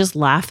 And he's just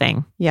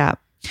laughing. Yeah.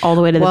 All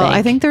the way to the bank. Well,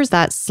 I think there's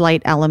that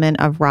slight element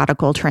of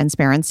radical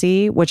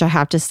transparency, which I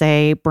have to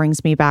say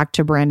brings me back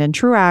to Brandon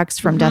Truax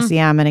from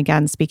Deciem. And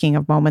again, speaking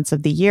of moments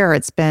of the year,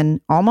 it's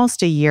been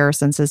almost a year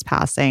since his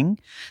passing.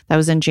 That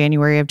was in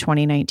January of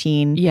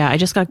 2019. Yeah, I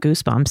just got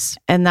goosebumps.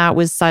 And that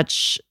was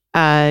such...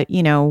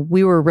 you know,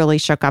 we were really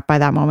shook up by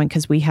that moment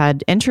because we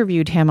had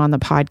interviewed him on the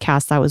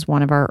podcast. That was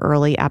one of our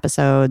early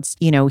episodes.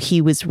 You know,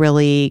 he was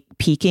really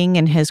peaking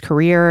in his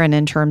career and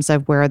in terms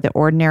of where The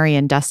Ordinary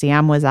and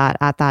Deciem was at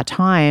that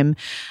time.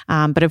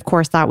 But of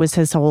course, that was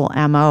his whole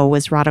MO,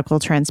 was radical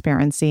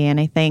transparency. And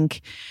I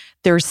think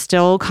there's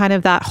still kind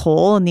of that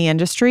hole in the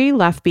industry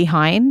left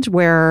behind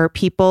where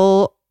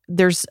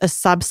there's a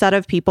subset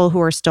of people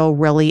who are still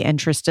really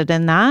interested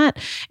in that.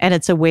 And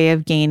it's a way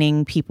of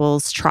gaining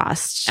people's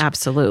trust.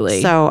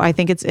 Absolutely. So I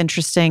think it's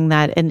interesting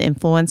that an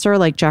influencer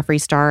like Jeffree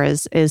Star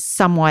is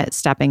somewhat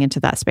stepping into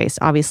that space.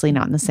 Obviously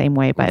not in the same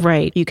way, but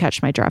you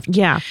catch my drift.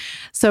 Yeah.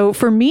 So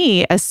for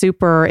me, a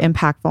super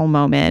impactful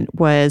moment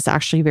was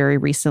actually very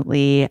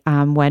recently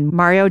when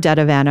Mario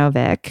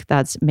Dedivanovic,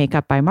 that's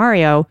Makeup by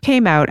Mario,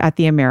 came out at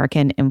the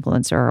American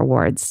Influencer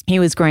Awards. He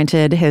was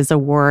granted his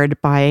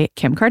award by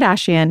Kim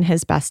Kardashian,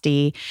 his bestie,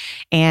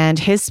 and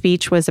his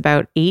speech was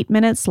about 8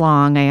 minutes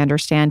long. I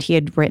understand he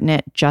had written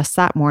it just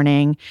that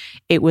morning.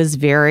 It was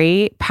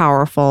very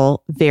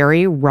powerful,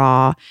 very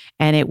raw,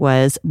 and it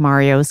was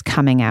Mario's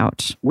coming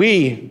out.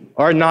 We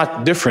are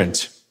not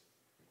different.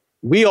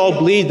 We all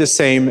bleed the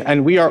same,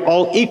 and we are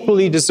all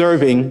equally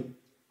deserving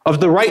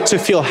of the right to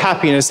feel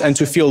happiness and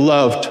to feel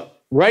loved.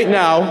 Right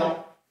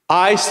now,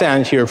 I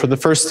stand here for the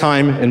first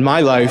time in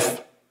my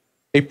life,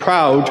 a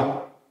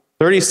proud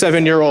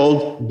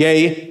 37-year-old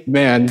gay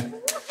man.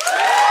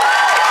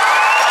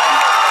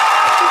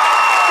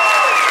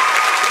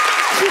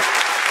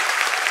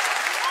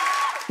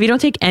 If you don't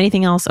take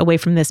anything else away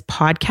from this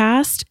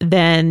podcast,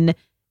 then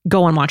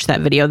go and watch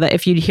that video. That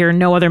if you hear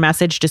no other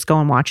message, just go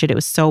and watch it. It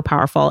was so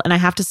powerful. And I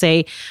have to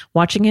say,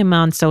 watching him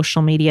on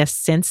social media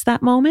since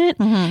that moment,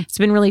 it's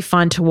been really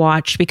fun to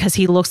watch because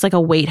he looks like a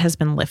weight has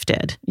been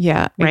lifted.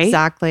 Yeah, right?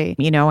 Exactly.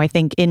 You know, I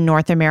think in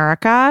North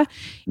America,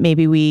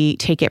 maybe we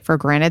take it for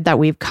granted that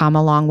we've come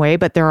a long way,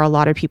 but there are a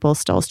lot of people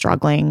still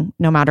struggling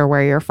no matter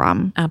where you're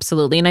from.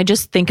 Absolutely. And I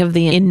just think of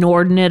the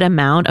inordinate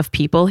amount of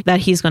people that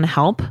he's going to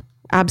help.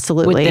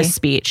 Absolutely. With this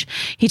speech.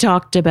 He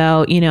talked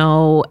about, you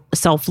know,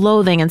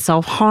 self-loathing and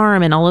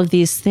self-harm and all of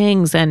these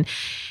things and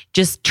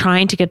just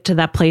trying to get to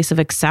that place of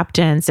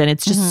acceptance. And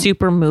it's just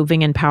super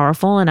moving and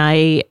powerful. And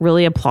I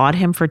really applaud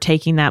him for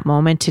taking that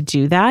moment to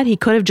do that. He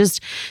could have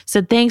just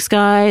said, thanks,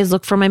 guys,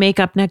 look for my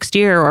makeup next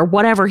year or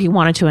whatever he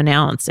wanted to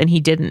announce. And he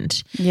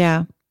didn't.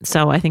 Yeah.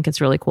 So I think it's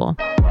really cool.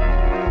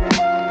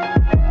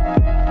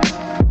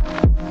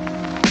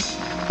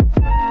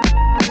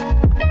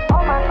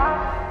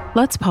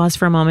 Let's pause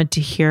for a moment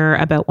to hear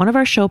about one of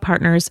our show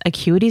partners,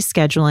 Acuity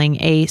Scheduling,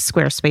 a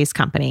Squarespace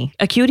company.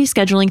 Acuity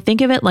Scheduling,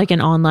 think of it like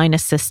an online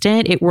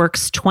assistant. It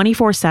works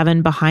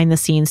 24/7 behind the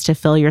scenes to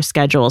fill your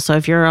schedule. So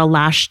if you're a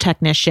lash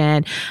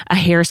technician, a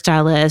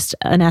hairstylist,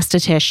 an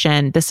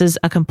esthetician, this is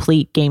a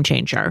complete game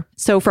changer.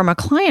 So from a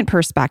client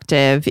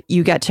perspective,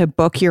 you get to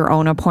book your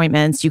own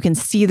appointments. You can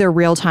see their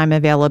real-time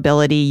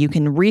availability. You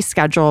can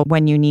reschedule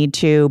when you need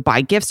to,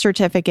 buy gift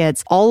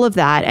certificates, all of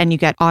that. And you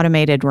get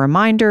automated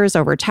reminders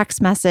over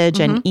text message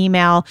and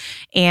email,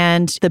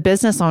 and the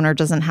business owner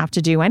doesn't have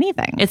to do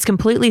anything. It's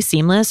completely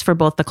seamless for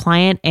both the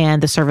client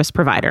and the service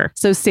provider.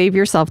 So save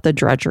yourself the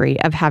drudgery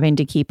of having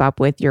to keep up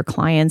with your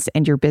clients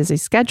and your busy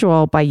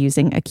schedule by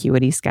using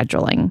Acuity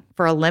Scheduling.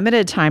 For a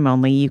limited time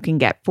only, you can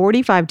get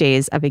 45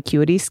 days of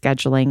Acuity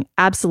Scheduling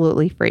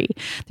absolutely free.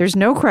 There's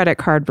no credit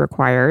card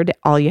required.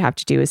 All you have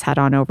to do is head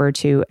on over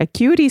to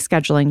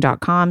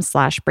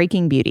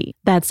acuityscheduling.com/breakingbeauty.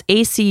 That's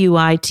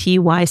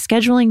ACUITY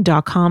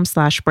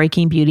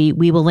scheduling.com/breakingbeauty.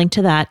 We will link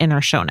to that in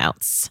our show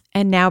notes.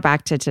 And now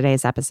back to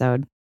today's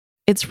episode.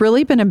 It's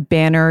really been a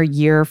banner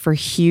year for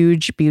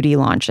huge beauty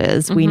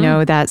launches. We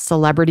know that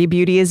celebrity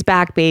beauty is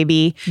back,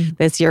 baby.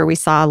 This year we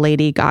saw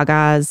Lady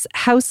Gaga's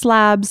Haus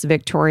Labs,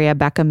 Victoria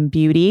Beckham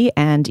Beauty,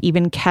 and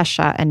even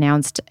Kesha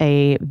announced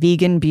a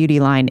vegan beauty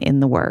line in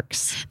the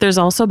works. There's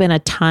also been a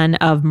ton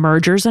of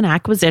mergers and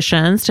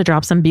acquisitions, to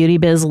drop some beauty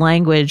biz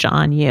language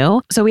on you.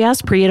 So we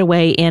asked Priya to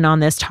weigh in on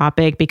this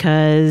topic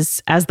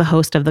because as the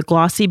host of the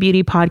Glossy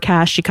Beauty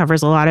podcast, she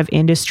covers a lot of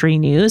industry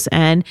news,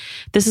 and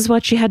this is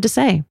what she had to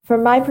say.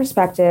 From my perspective,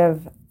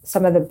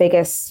 some of the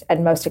biggest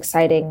and most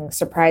exciting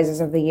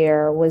surprises of the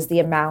year was the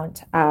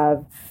amount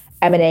of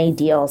M&A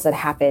deals that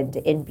happened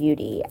in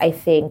beauty. I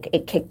think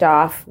it kicked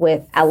off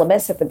with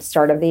Elemis at the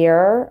start of the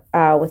year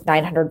with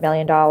 $900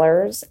 million,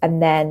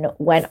 and then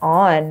went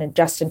on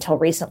just until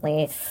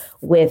recently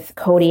with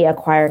Coty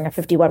acquiring a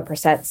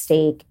 51%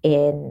 stake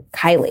in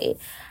Kylie.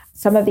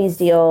 Some of these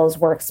deals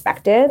were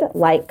expected,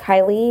 like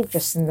Kylie,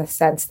 just in the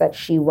sense that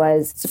she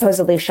was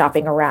supposedly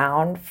shopping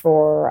around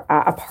for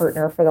a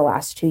partner for the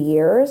last 2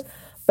 years.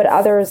 But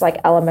others,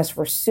 like Elemis,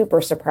 were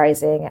super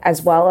surprising,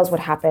 as well as what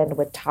happened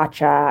with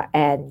Tatcha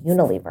and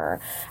Unilever.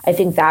 I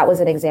think that was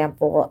an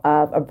example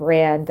of a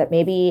brand that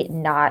maybe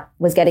not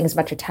was getting as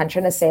much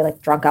attention as, say,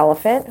 like Drunk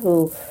Elephant,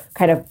 who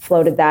kind of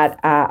floated that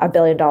 $1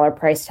 billion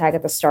price tag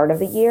at the start of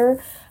the year.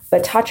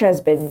 But Tatcha has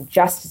been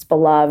just as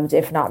beloved,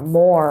 if not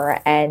more.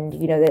 And,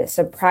 you know, the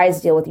surprise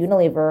deal with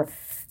Unilever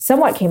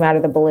somewhat came out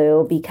of the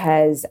blue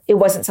because it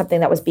wasn't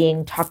something that was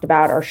being talked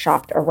about or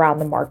shopped around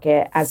the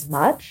market as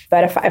much.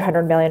 But a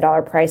 $500 million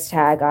price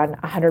tag on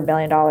 $100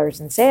 million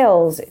in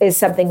sales is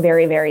something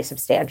very, very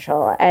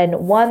substantial.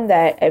 And one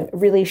that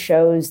really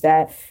shows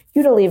that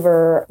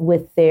Unilever,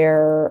 with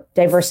their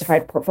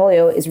diversified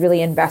portfolio, is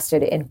really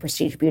invested in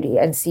prestige beauty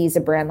and sees a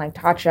brand like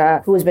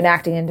Tatcha, who has been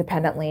acting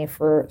independently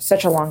for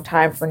such a long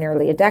time, for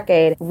nearly a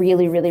decade,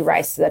 really, really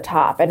rise to the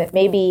top. And it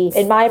may be,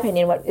 in my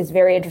opinion, what is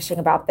very interesting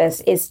about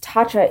this is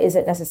Tatcha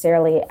isn't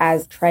necessarily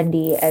as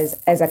trendy as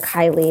a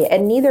Kylie,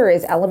 and neither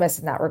is Elemis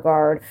in that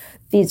regard.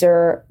 These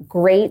are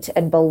great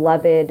and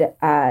beloved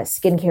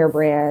skincare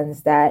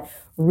brands that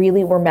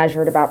really were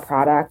measured about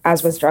product,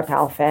 as was Drunk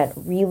Elephant,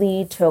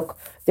 really took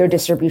their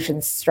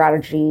distribution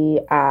strategy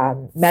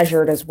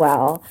measured as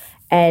well,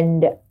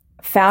 and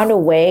found a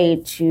way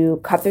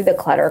to cut through the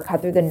clutter,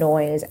 cut through the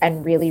noise,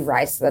 and really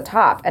rise to the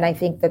top. And I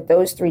think that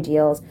those three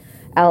deals,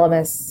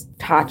 Elemis,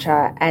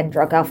 Tatcha, and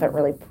Drunk Elephant,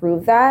 really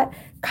prove that.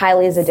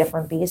 Kylie is a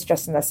different beast,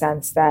 just in the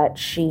sense that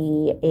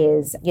she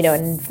is, you know,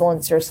 an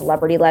influencer,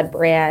 celebrity-led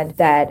brand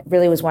that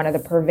really was one of the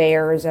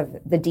purveyors of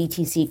the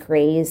DTC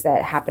craze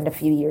that happened a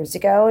few years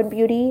ago in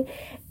beauty.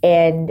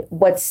 And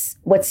what's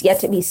yet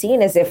to be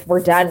seen is if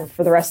we're done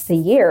for the rest of the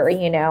year.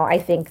 You know, I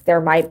think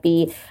there might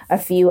be a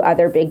few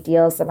other big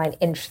deals that might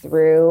inch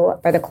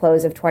through by the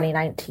close of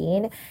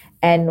 2019.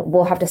 And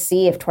we'll have to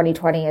see if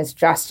 2020 is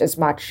just as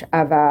much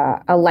of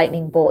a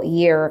lightning bolt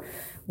year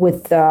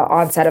with the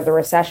onset of the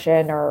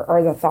recession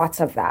or the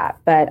thoughts of that.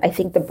 But I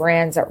think the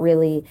brands that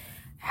really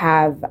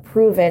have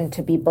proven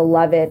to be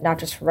beloved, not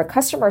just from a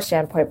customer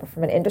standpoint, but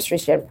from an industry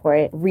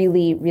standpoint,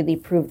 really, really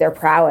proved their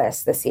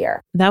prowess this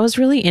year. That was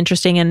really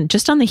interesting. And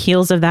just on the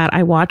heels of that,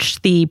 I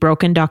watched the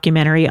Broken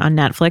documentary on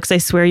Netflix. I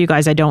swear, you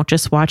guys, I don't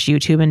just watch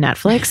YouTube and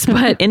Netflix,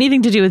 but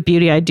anything to do with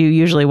beauty, I do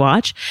usually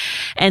watch.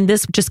 And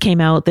this just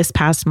came out this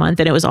past month,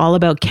 and it was all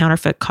about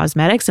counterfeit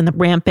cosmetics and the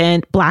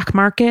rampant black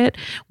market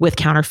with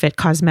counterfeit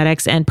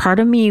cosmetics. And part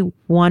of me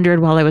wondered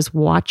while I was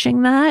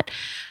watching that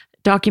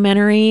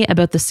documentary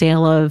about the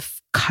sale of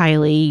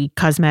Kylie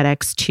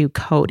Cosmetics to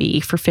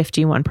Coty for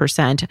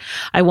 51%.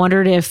 I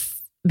wondered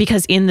if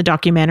because in the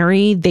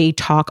documentary, they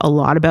talk a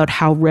lot about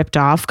how ripped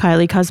off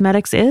Kylie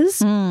Cosmetics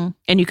is. And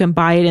you can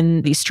buy it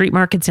in these street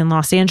markets in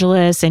Los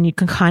Angeles, and you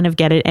can kind of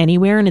get it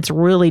anywhere. And it's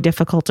really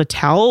difficult to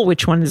tell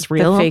which one is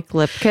real. The fake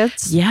lip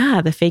kits?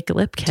 Yeah, the fake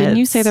lip kits. Didn't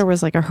you say there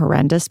was like a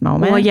horrendous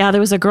moment? Well, yeah,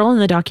 there was a girl in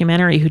the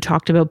documentary who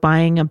talked about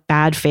buying a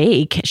bad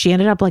fake. She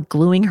ended up like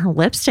gluing her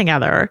lips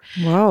together.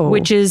 Whoa.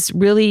 Which is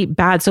really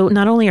bad. So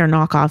not only are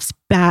knockoffs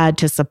bad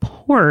to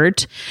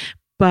support,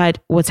 but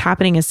what's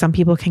happening is some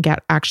people can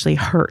get actually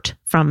hurt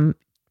from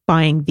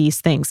buying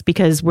these things,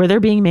 because where they're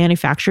being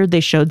manufactured,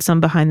 they showed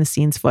some behind the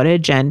scenes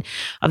footage and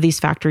of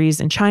these factories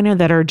in China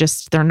that are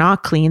just, they're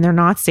not clean, they're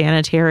not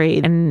sanitary,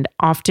 and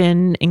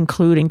often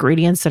include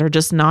ingredients that are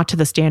just not to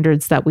the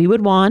standards that we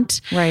would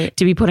want to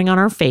be putting on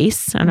our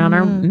face and on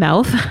our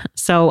mouth.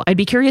 So I'd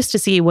be curious to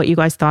see what you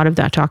guys thought of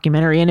that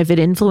documentary and if it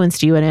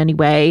influenced you in any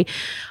way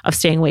of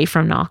staying away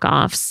from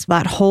knockoffs.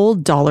 That whole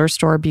dollar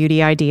store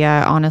beauty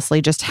idea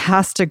honestly just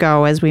has to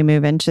go as we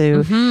move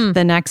into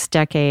the next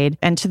decade.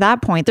 And to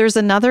that point, there's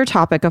another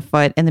topic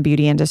afoot in the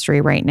beauty industry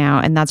right now,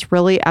 and that's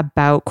really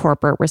about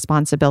corporate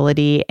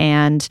responsibility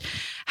and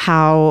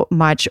how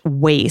much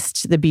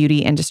waste the beauty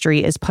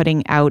industry is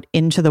putting out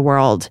into the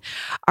world.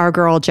 Our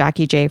girl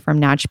Jackie J from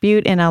Natch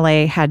Beaut in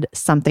LA had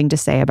something to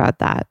say about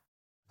that.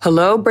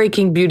 Hello,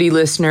 Breaking Beauty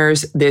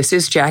listeners. This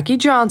is Jackie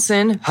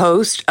Johnson,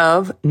 host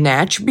of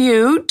Natch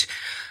Beaut,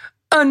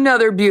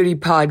 another beauty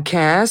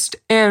podcast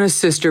and a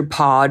sister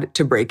pod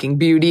to Breaking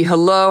Beauty.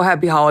 Hello,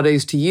 happy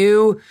holidays to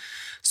you.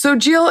 So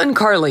Jill and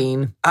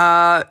Carlene,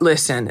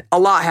 listen, a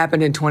lot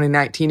happened in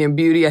 2019 in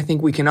beauty. I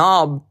think we can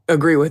all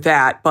agree with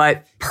that.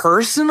 But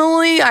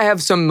personally, I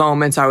have some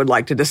moments I would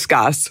like to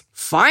discuss.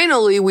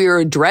 Finally, we are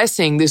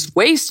addressing this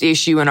waste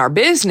issue in our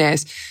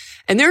business.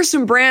 And there's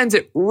some brands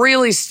that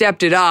really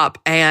stepped it up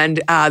and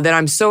that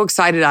I'm so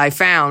excited I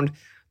found.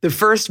 The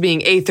first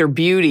being Aether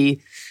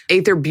Beauty.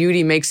 Aether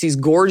Beauty makes these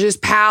gorgeous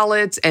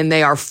palettes, and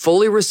they are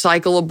fully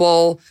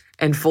recyclable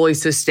and fully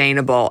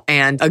sustainable.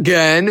 And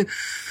again,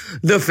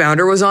 the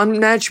founder was on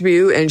Natch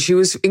Beaut and she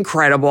was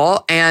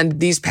incredible. And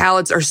these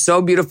palettes are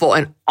so beautiful.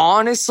 And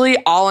honestly,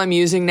 all I'm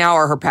using now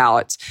are her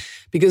palettes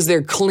because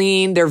they're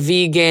clean, they're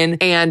vegan,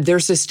 and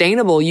they're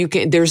sustainable.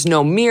 There's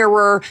no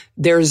mirror,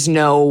 there's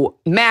no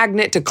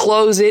magnet to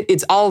close it.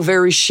 It's all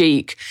very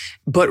chic,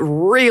 but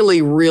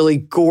really, really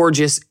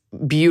gorgeous,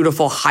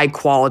 beautiful, high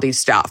quality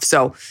stuff.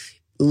 So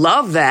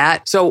love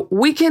that. So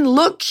we can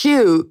look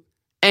cute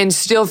and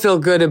still feel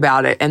good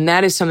about it. And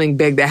that is something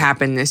big that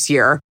happened this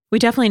year. We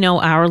definitely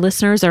know our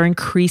listeners are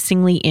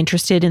increasingly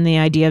interested in the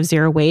idea of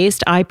zero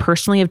waste. I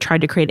personally have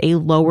tried to create a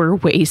lower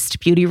waste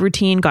beauty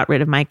routine, got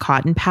rid of my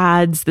cotton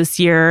pads this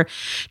year,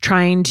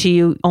 trying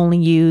to only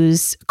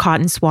use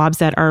cotton swabs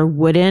that are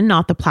wooden,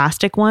 not the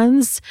plastic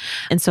ones.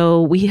 And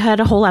so we had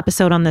a whole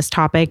episode on this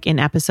topic in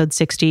episode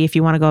 60, if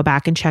you want to go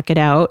back and check it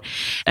out.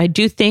 I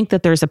do think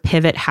that there's a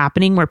pivot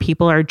happening where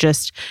people are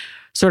just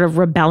sort of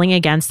rebelling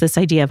against this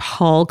idea of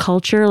haul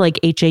culture, like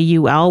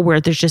HAUL,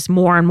 where there's just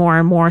more and more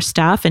and more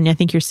stuff. And I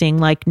think you're seeing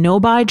like no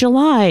buy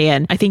July.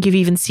 And I think you've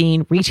even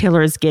seen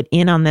retailers get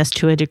in on this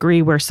to a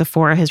degree where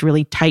Sephora has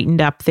really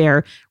tightened up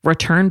their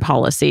return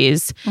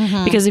policies.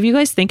 Because if you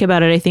guys think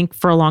about it, I think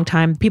for a long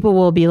time, people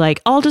will be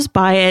like, I'll just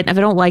buy it. If I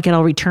don't like it,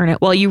 I'll return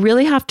it. Well, you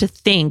really have to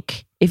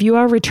think, if you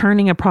are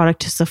returning a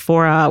product to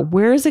Sephora,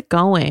 where is it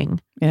going?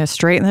 Yeah,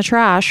 straight in the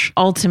trash.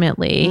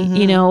 Ultimately,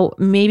 you know,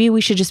 maybe we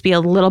should just be a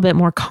little bit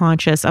more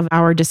conscious of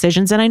our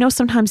decisions. And I know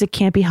sometimes it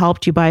can't be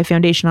helped. You buy a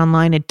foundation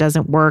online, it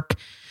doesn't work.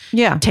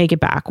 Yeah. Take it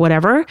back,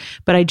 whatever.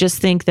 But I just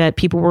think that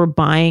people were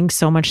buying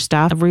so much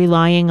stuff,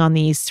 relying on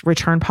these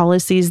return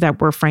policies that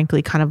were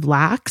frankly kind of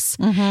lax.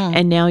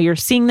 And now you're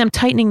seeing them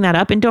tightening that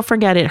up. And don't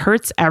forget, it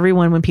hurts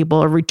everyone when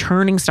people are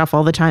returning stuff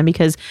all the time,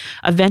 because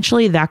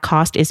eventually that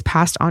cost is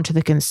passed on to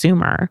the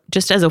consumer.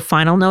 Just as a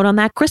final note on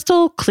that,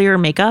 Crystal Clear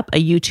Makeup,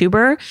 a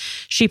YouTuber,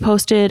 she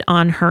posted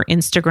on her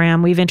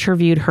Instagram, we've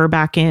interviewed her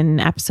back in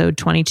episode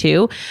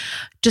 22,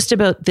 just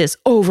about this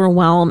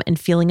overwhelm and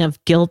feeling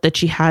of guilt that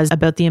she has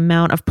about the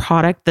amount of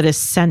product that is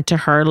sent to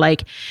her.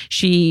 Like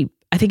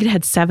I think it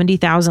had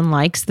 70,000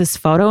 likes, this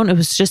photo, and it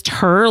was just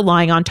her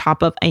lying on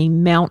top of a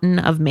mountain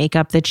of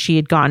makeup that she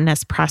had gotten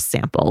as press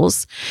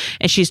samples.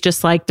 And she's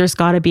just like, there's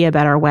got to be a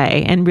better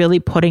way, and really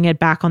putting it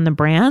back on the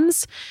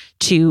brands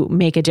to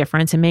make a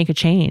difference and make a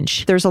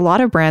change. There's a lot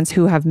of brands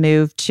who have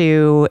moved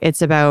to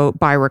it's about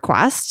by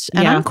request,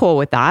 and I'm cool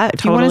with that.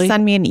 If you want to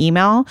send me an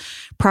email,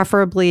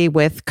 preferably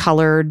with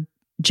colored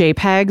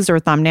JPEGs or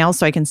thumbnails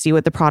so I can see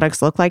what the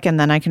products look like, and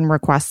then I can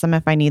request them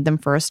if I need them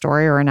for a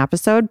story or an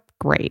episode,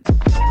 great.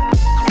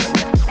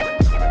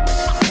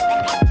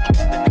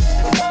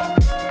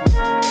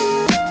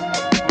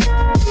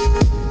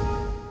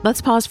 Let's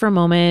pause for a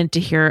moment to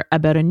hear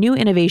about a new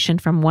innovation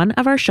from one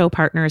of our show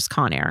partners,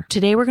 Conair.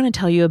 Today, we're going to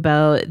tell you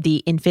about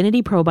the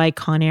Infinity Pro by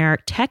Conair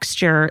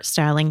texture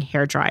styling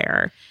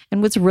hairdryer.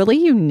 And what's really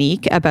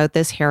unique about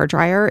this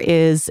hairdryer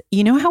is,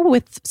 you know how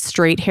with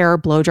straight hair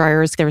blow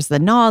dryers, there's the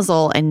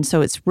nozzle, and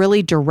so it's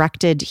really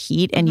directed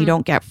heat and you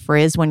don't get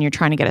frizz when you're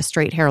trying to get a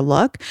straight hair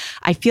look.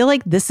 I feel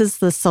like this is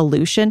the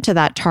solution to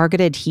that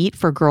targeted heat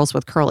for girls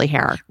with curly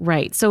hair.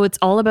 Right. So it's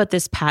all about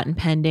this patent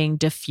pending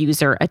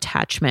diffuser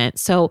attachment.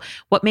 So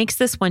what makes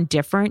this one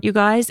different, you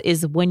guys,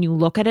 is when you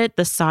look at it,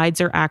 the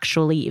sides are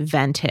actually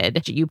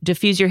vented. You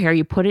diffuse your hair,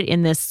 you put it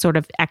in this sort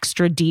of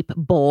extra deep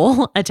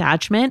bowl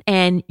attachment,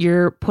 and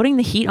you're putting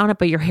the heat on it,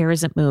 but your hair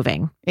isn't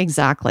moving.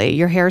 Exactly.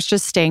 Your hair is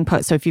just staying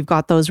put. So if you've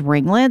got those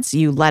ringlets,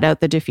 you let out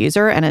the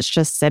diffuser and it's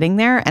just sitting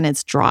there and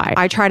it's dry.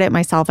 I tried it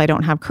myself. I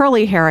don't have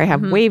curly hair. I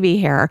have wavy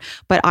hair,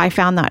 but I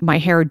found that my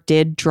hair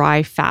did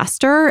dry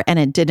faster and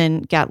it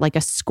didn't get like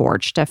a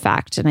scorched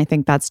effect. And I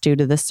think that's due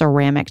to the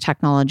ceramic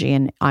technology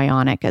and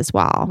ionic as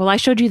well. Well, I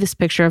showed you this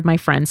picture of my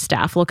friend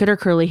Steph. Look at her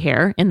curly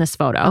hair in this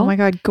photo. Oh my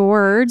God,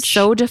 gorge.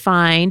 So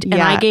defined. And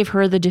I gave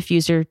her the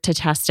diffuser to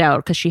test out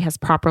because she has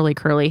properly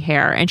curly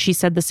hair. And she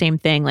said the same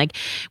thing. Like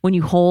when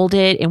you hold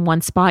it in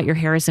one spot, your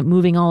hair isn't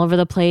moving all over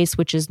the place,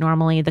 which is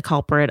normally the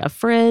culprit of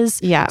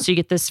frizz. Yeah. So you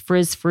get this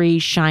frizz-free,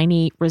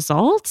 shiny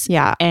result.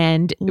 Yeah.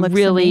 And looks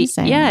really,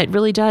 amazing. it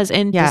really does.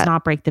 And does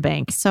not break the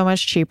bank. So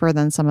much cheaper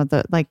than some of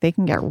the, like they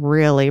can get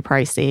really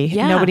pricey.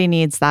 Yeah. Nobody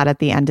needs that at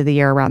the end of the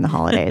year around the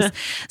holidays.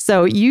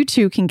 So you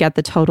too can get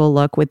the total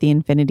look with the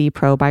Infinity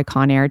Pro by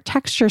Conair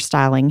texture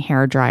styling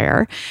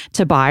hairdryer.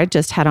 To buy,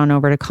 just head on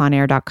over to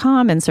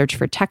conair.com and search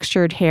for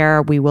textured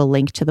hair. We will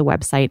link to the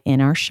website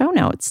in our show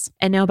notes.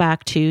 And now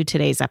back to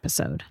today's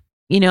episode.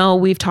 You know,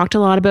 we've talked a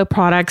lot about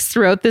products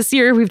throughout this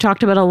year. We've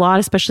talked about a lot,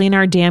 especially in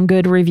our Damn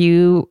Good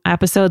review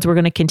episodes. We're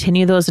going to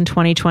continue those in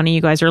 2020.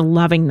 You guys are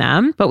loving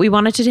them. But we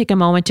wanted to take a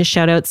moment to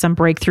shout out some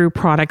breakthrough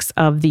products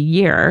of the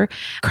year.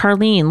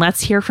 Carlene,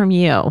 let's hear from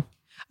you.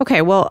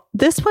 Okay, well,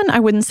 this one I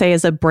wouldn't say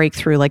is a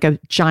breakthrough, like a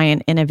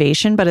giant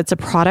innovation, but it's a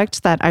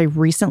product that I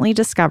recently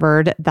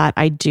discovered that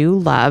I do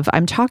love.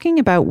 I'm talking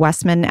about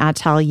Westman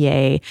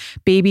Atelier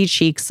Baby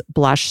Cheeks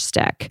Blush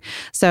Stick.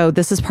 So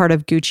this is part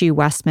of Gucci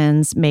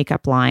Westman's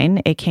makeup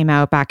line. It came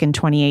out back in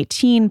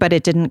 2018, but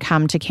it didn't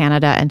come to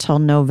Canada until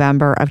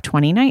November of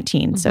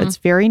 2019. So it's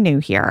very new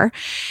here.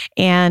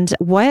 And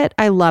what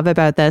I love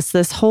about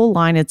this whole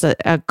line, it's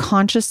a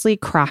consciously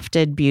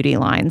crafted beauty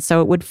line. So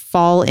it would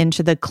fall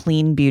into the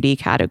clean beauty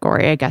category,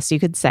 I guess you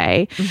could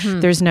say.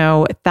 There's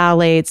no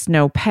phthalates,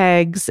 no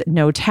pegs,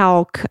 no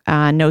talc,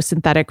 no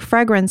synthetic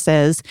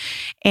fragrances.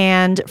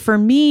 And for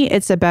me,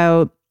 it's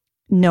about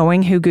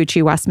knowing who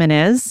Gucci Westman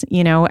is.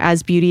 You know,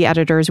 as beauty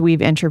editors,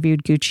 we've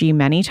interviewed Gucci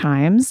many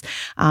times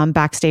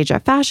backstage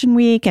at Fashion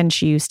Week, and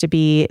she used to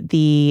be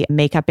the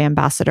makeup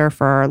ambassador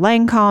for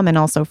Lancome and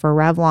also for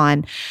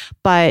Revlon.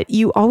 But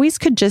you always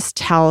could just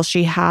tell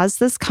she has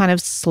this kind of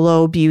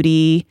slow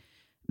beauty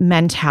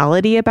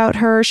mentality about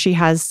her. She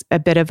has a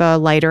bit of a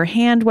lighter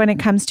hand when it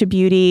comes to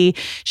beauty.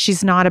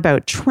 She's not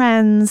about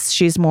trends.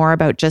 She's more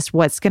about just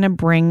what's going to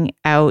bring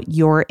out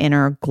your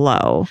inner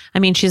glow. I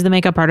mean, she's the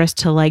makeup artist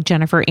to like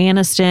Jennifer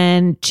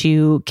Aniston,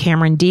 to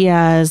Cameron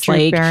Diaz, Drew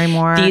like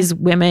Barrymore. These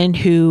women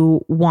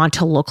who want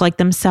to look like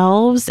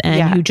themselves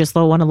and who just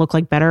want to look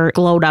like better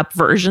glowed up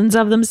versions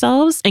of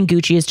themselves. And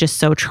Gucci is just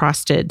so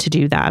trusted to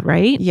do that,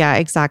 right? Yeah,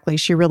 exactly.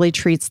 She really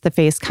treats the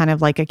face kind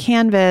of like a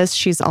canvas.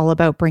 She's all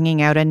about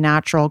bringing out a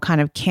natural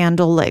kind of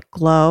candlelit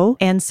glow.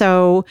 And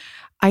so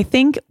I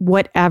think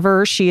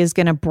whatever she is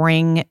going to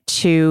bring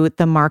to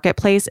the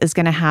marketplace is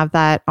going to have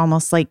that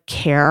almost like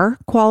care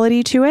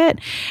quality to it.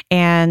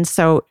 And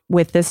so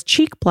with this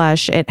cheek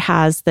blush, it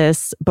has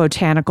this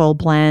botanical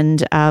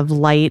blend of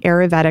light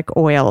Ayurvedic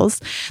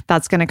oils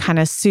that's going to kind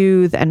of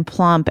soothe and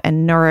plump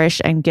and nourish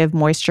and give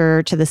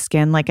moisture to the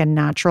skin like a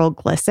natural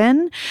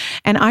glisten.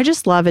 And I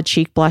just love a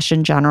cheek blush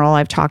in general.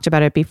 I've talked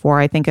about it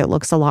before. I think it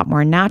looks a lot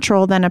more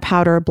natural than a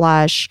powder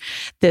blush.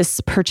 This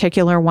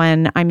particular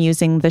one, I'm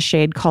using the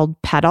shade called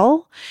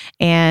Petal,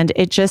 and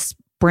it just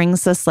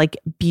brings this like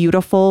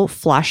beautiful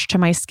flush to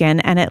my skin,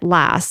 and it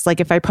lasts.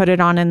 Like if I put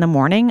it on in the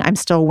morning, I'm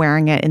still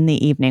wearing it in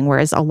the evening,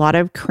 whereas a lot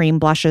of cream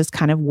blushes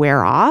kind of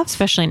wear off.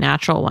 Especially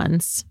natural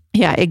ones.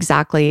 Yeah,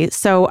 exactly.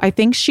 So I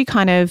think she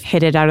kind of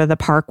hit it out of the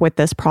park with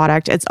this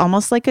product. It's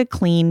almost like a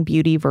clean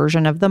beauty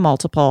version of the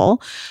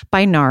Multiple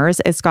by NARS.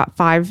 It's got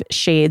 5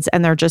 shades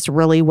and they're just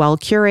really well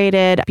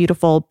curated,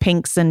 beautiful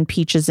pinks and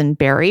peaches and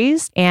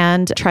berries.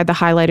 And tried the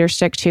highlighter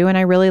stick too, and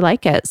I really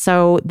like it.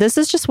 So this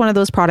is just one of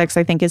those products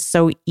I think is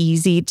so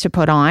easy to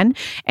put on,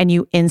 and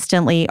you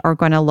instantly are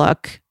going to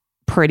look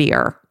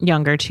prettier.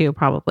 Younger too,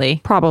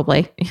 probably.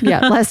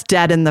 Yeah, less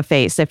dead in the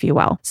face, if you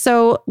will.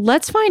 So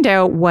let's find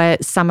out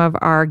what some of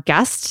our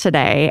guests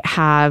today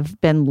have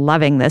been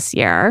loving this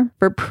year.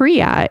 For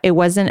Priya, it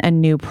wasn't a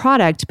new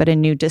product, but a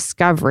new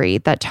discovery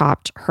that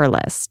topped her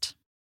list.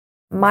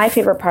 My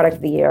favorite product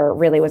of the year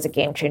really was a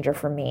game changer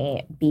for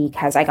me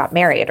because I got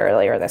married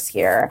earlier this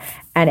year,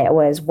 and it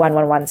was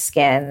 111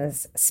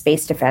 Skin's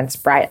Space Defense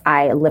Bright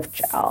Eye Lift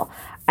Gel.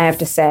 I have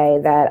to say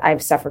that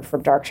I've suffered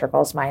from dark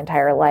circles my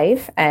entire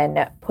life,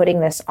 and putting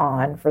this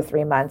on for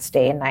 3 months,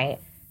 day and night,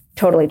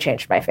 totally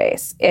changed my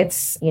face.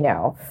 It's,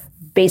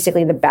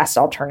 basically the best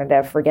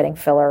alternative for getting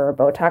filler or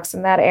Botox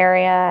in that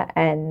area,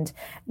 and,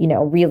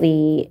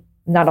 really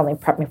not only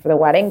prep me for the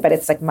wedding, but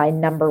it's like my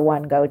number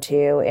one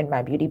go-to in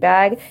my beauty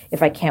bag.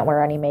 If I can't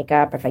wear any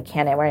makeup, if I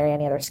can't wear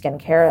any other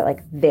skincare,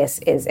 like this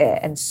is it,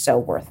 and so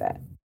worth it.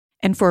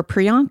 And for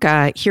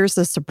Priyanka, here's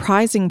a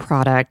surprising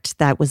product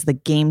that was the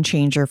game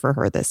changer for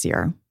her this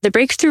year. The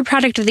breakthrough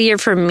product of the year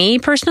for me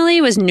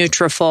personally was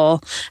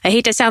Nutrafol. I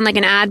hate to sound like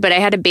an ad, but I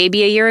had a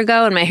baby a year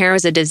ago and my hair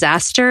was a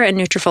disaster, and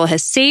Nutrafol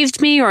has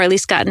saved me, or at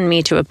least gotten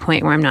me to a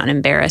point where I'm not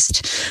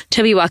embarrassed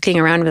to be walking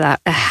around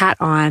without a hat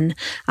on.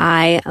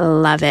 I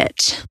love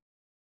it.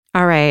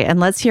 All right, and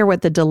let's hear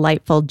what the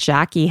delightful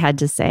Jackie had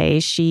to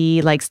say.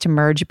 She likes to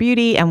merge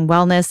beauty and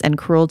wellness and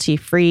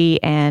cruelty-free,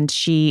 and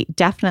she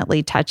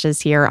definitely touches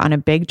here on a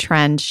big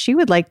trend she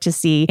would like to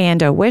see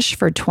and a wish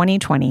for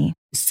 2020.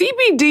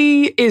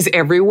 CBD is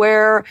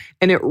everywhere,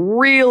 and it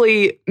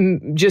really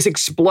just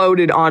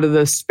exploded onto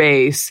the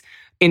space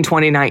in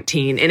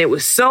 2019. And it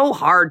was so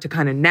hard to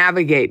kind of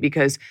navigate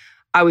because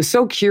I was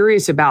so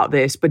curious about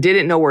this, but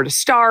didn't know where to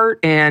start.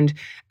 And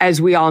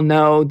as we all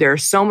know, there are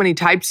so many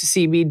types of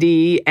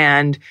CBD,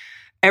 and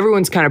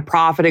everyone's kind of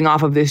profiting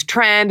off of this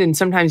trend. And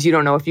sometimes you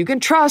don't know if you can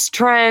trust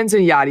trends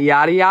and yada,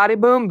 yada, yada,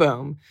 boom,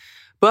 boom.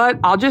 But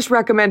I'll just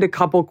recommend a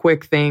couple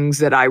quick things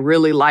that I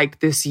really liked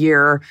this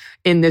year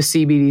in the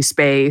CBD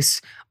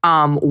space.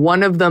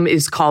 One of them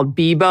is called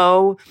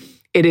Bebo.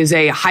 It is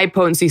a high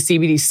potency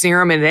CBD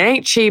serum, and it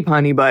ain't cheap,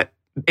 honey, but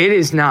it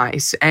is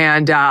nice.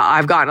 And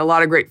I've gotten a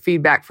lot of great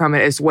feedback from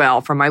it as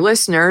well from my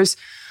listeners.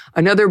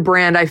 Another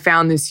brand I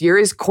found this year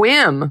is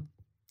Quim,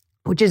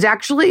 which is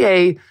actually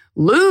a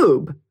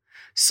lube.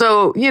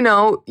 So,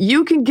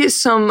 you can get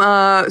some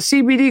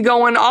CBD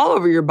going all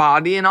over your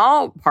body and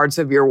all parts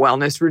of your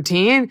wellness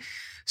routine.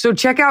 So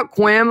check out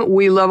Quim.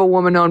 We love a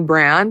woman-owned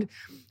brand.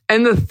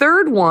 And the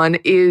third one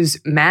is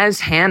Maz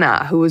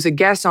Hanna, who was a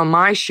guest on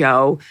my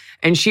show,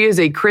 and she is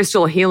a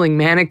crystal healing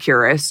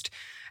manicurist.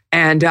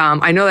 And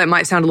I know that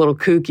might sound a little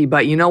kooky,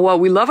 but you know what?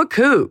 We love a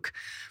kook.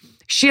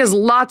 She has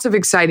lots of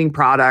exciting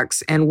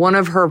products, and one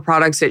of her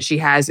products that she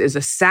has is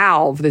a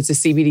salve that's a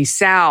CBD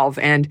salve.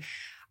 And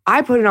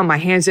I put it on my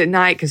hands at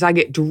night because I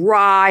get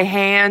dry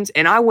hands,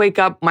 and I wake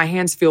up, my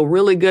hands feel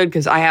really good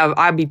because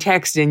I be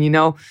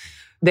texting,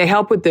 They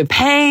help with the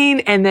pain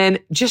and then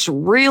just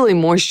really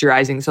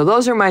moisturizing. So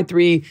those are my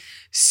 3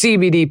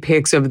 CBD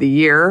picks of the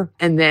year.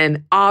 And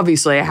then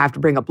obviously I have to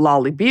bring up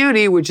Lolly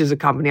Beauty, which is a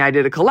company I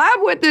did a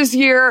collab with this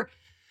year.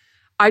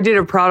 I did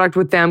a product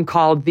with them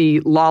called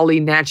the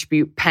Lolly Natch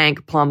Beaut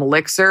Pank Plum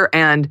Elixir,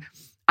 and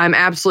I'm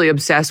absolutely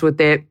obsessed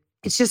with it.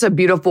 It's just a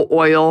beautiful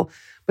oil,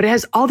 but it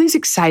has all these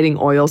exciting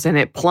oils in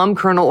it. Plum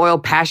kernel oil,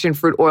 passion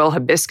fruit oil,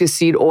 hibiscus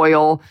seed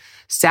oil,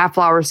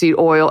 safflower seed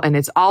oil, and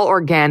it's all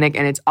organic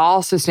and it's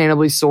all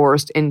sustainably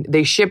sourced, and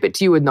they ship it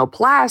to you with no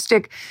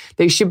plastic.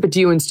 They ship it to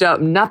you in stuff,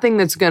 nothing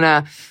that's going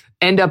to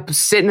end up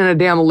sitting in a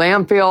damn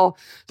landfill.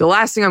 The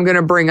last thing I'm going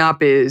to bring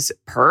up is,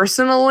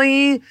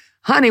 personally,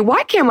 honey,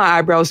 why can't my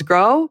eyebrows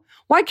grow?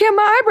 Why can't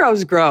my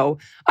eyebrows grow?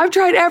 I've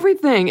tried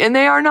everything and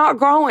they are not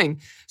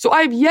growing. So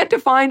I've yet to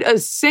find a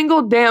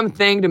single damn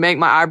thing to make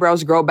my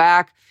eyebrows grow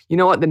back. You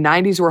know what? The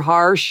 90s were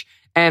harsh,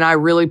 and I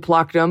really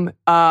plucked them,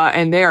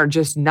 and they are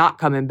just not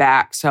coming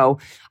back. So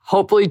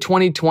hopefully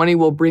 2020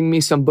 will bring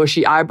me some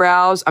bushy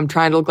eyebrows. I'm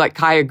trying to look like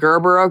Kaya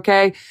Gerber,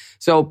 okay?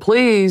 So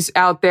please,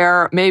 out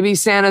there, maybe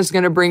Santa's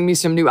going to bring me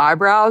some new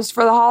eyebrows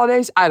for the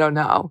holidays. I don't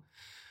know.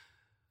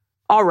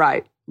 All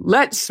right,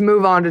 let's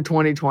move on to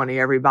 2020,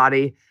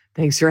 everybody.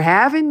 Thanks for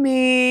having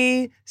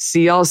me.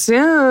 See y'all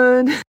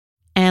soon.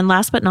 And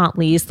last but not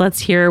least, let's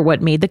hear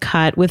what made the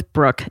cut with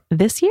Brooke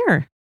this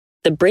year.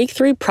 The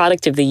breakthrough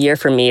product of the year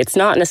for me, it's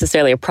not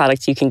necessarily a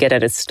product you can get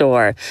at a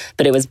store,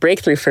 but it was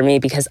breakthrough for me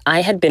because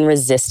I had been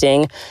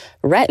resisting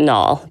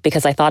retinol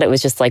because I thought it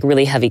was just like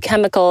really heavy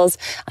chemicals.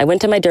 I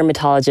went to my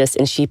dermatologist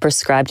and she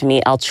prescribed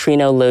me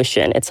Altreno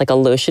lotion. It's like a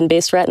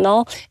lotion-based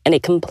retinol, and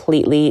it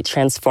completely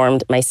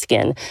transformed my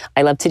skin.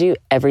 I love to do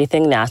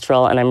everything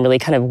natural, and I'm really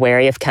kind of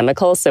wary of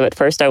chemicals. So at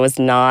first I was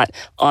not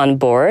on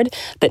board,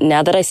 but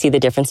now that I see the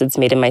difference it's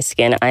made in my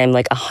skin, I am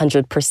like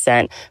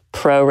 100%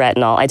 pro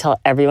retinol. I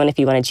tell everyone, if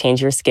you want to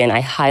change your skin,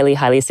 I highly,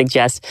 highly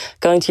suggest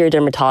going to your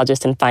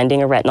dermatologist and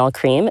finding a retinol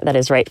cream that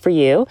is right for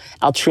you.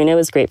 Altreno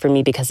is great for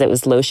me because it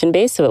was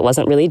lotion-based, so it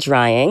wasn't really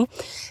drying.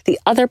 The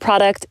other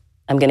product,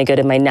 I'm going to go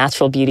to my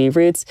natural beauty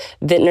roots,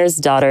 Vintner's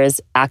Daughters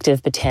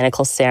Active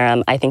Botanical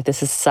Serum. I think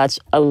this is such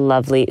a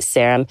lovely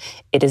serum.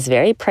 It is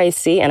very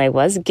pricey, and I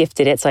was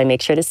gifted it, so I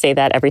make sure to say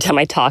that every time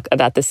I talk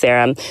about the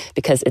serum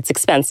because it's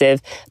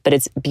expensive, but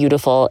it's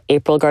beautiful.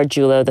 April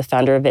Gargiulo, the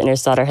founder of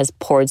Vintner's Daughter, has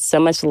poured so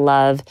much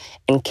love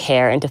and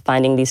care into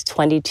finding these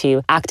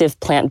 22 active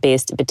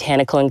plant-based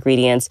botanical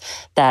ingredients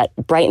that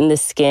brighten the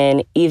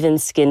skin, even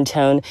skin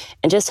tone,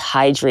 and just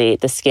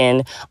hydrate the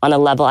skin on a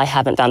level I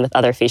haven't found with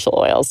other facial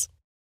oils.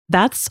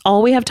 that's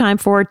all we have time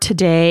for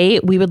today.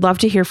 We would love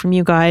to hear from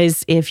you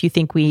guys if you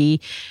think we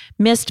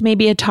missed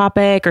maybe a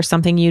topic or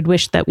something you'd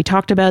wish that we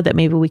talked about that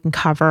maybe we can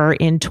cover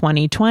in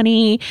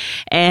 2020.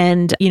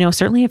 And,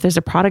 certainly if there's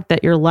a product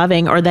that you're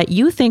loving or that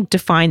you think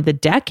defined the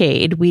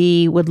decade,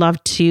 we would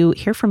love to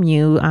hear from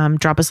you.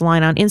 Drop us a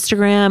line on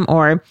Instagram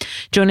or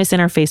join us in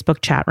our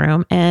Facebook chat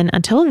room. And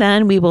until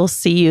then, we will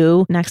see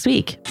you next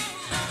week.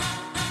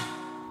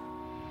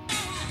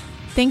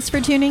 Thanks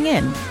for tuning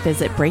in.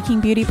 Visit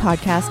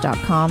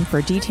breakingbeautypodcast.com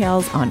for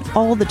details on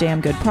all the damn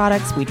good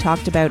products we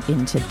talked about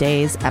in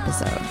today's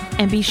episode.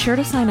 And be sure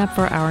to sign up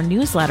for our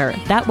newsletter.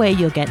 That way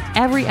you'll get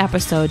every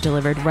episode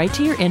delivered right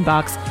to your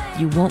inbox.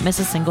 You won't miss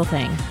a single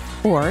thing.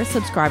 Or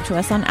subscribe to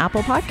us on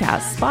Apple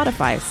Podcasts,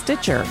 Spotify,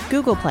 Stitcher,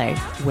 Google Play,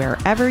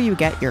 wherever you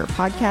get your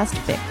podcast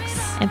fix.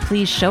 And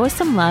please show us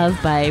some love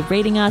by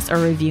rating us or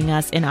reviewing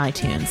us in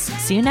iTunes.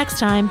 See you next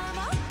time.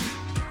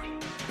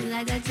 You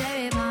like that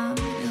cherry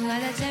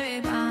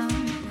bomb.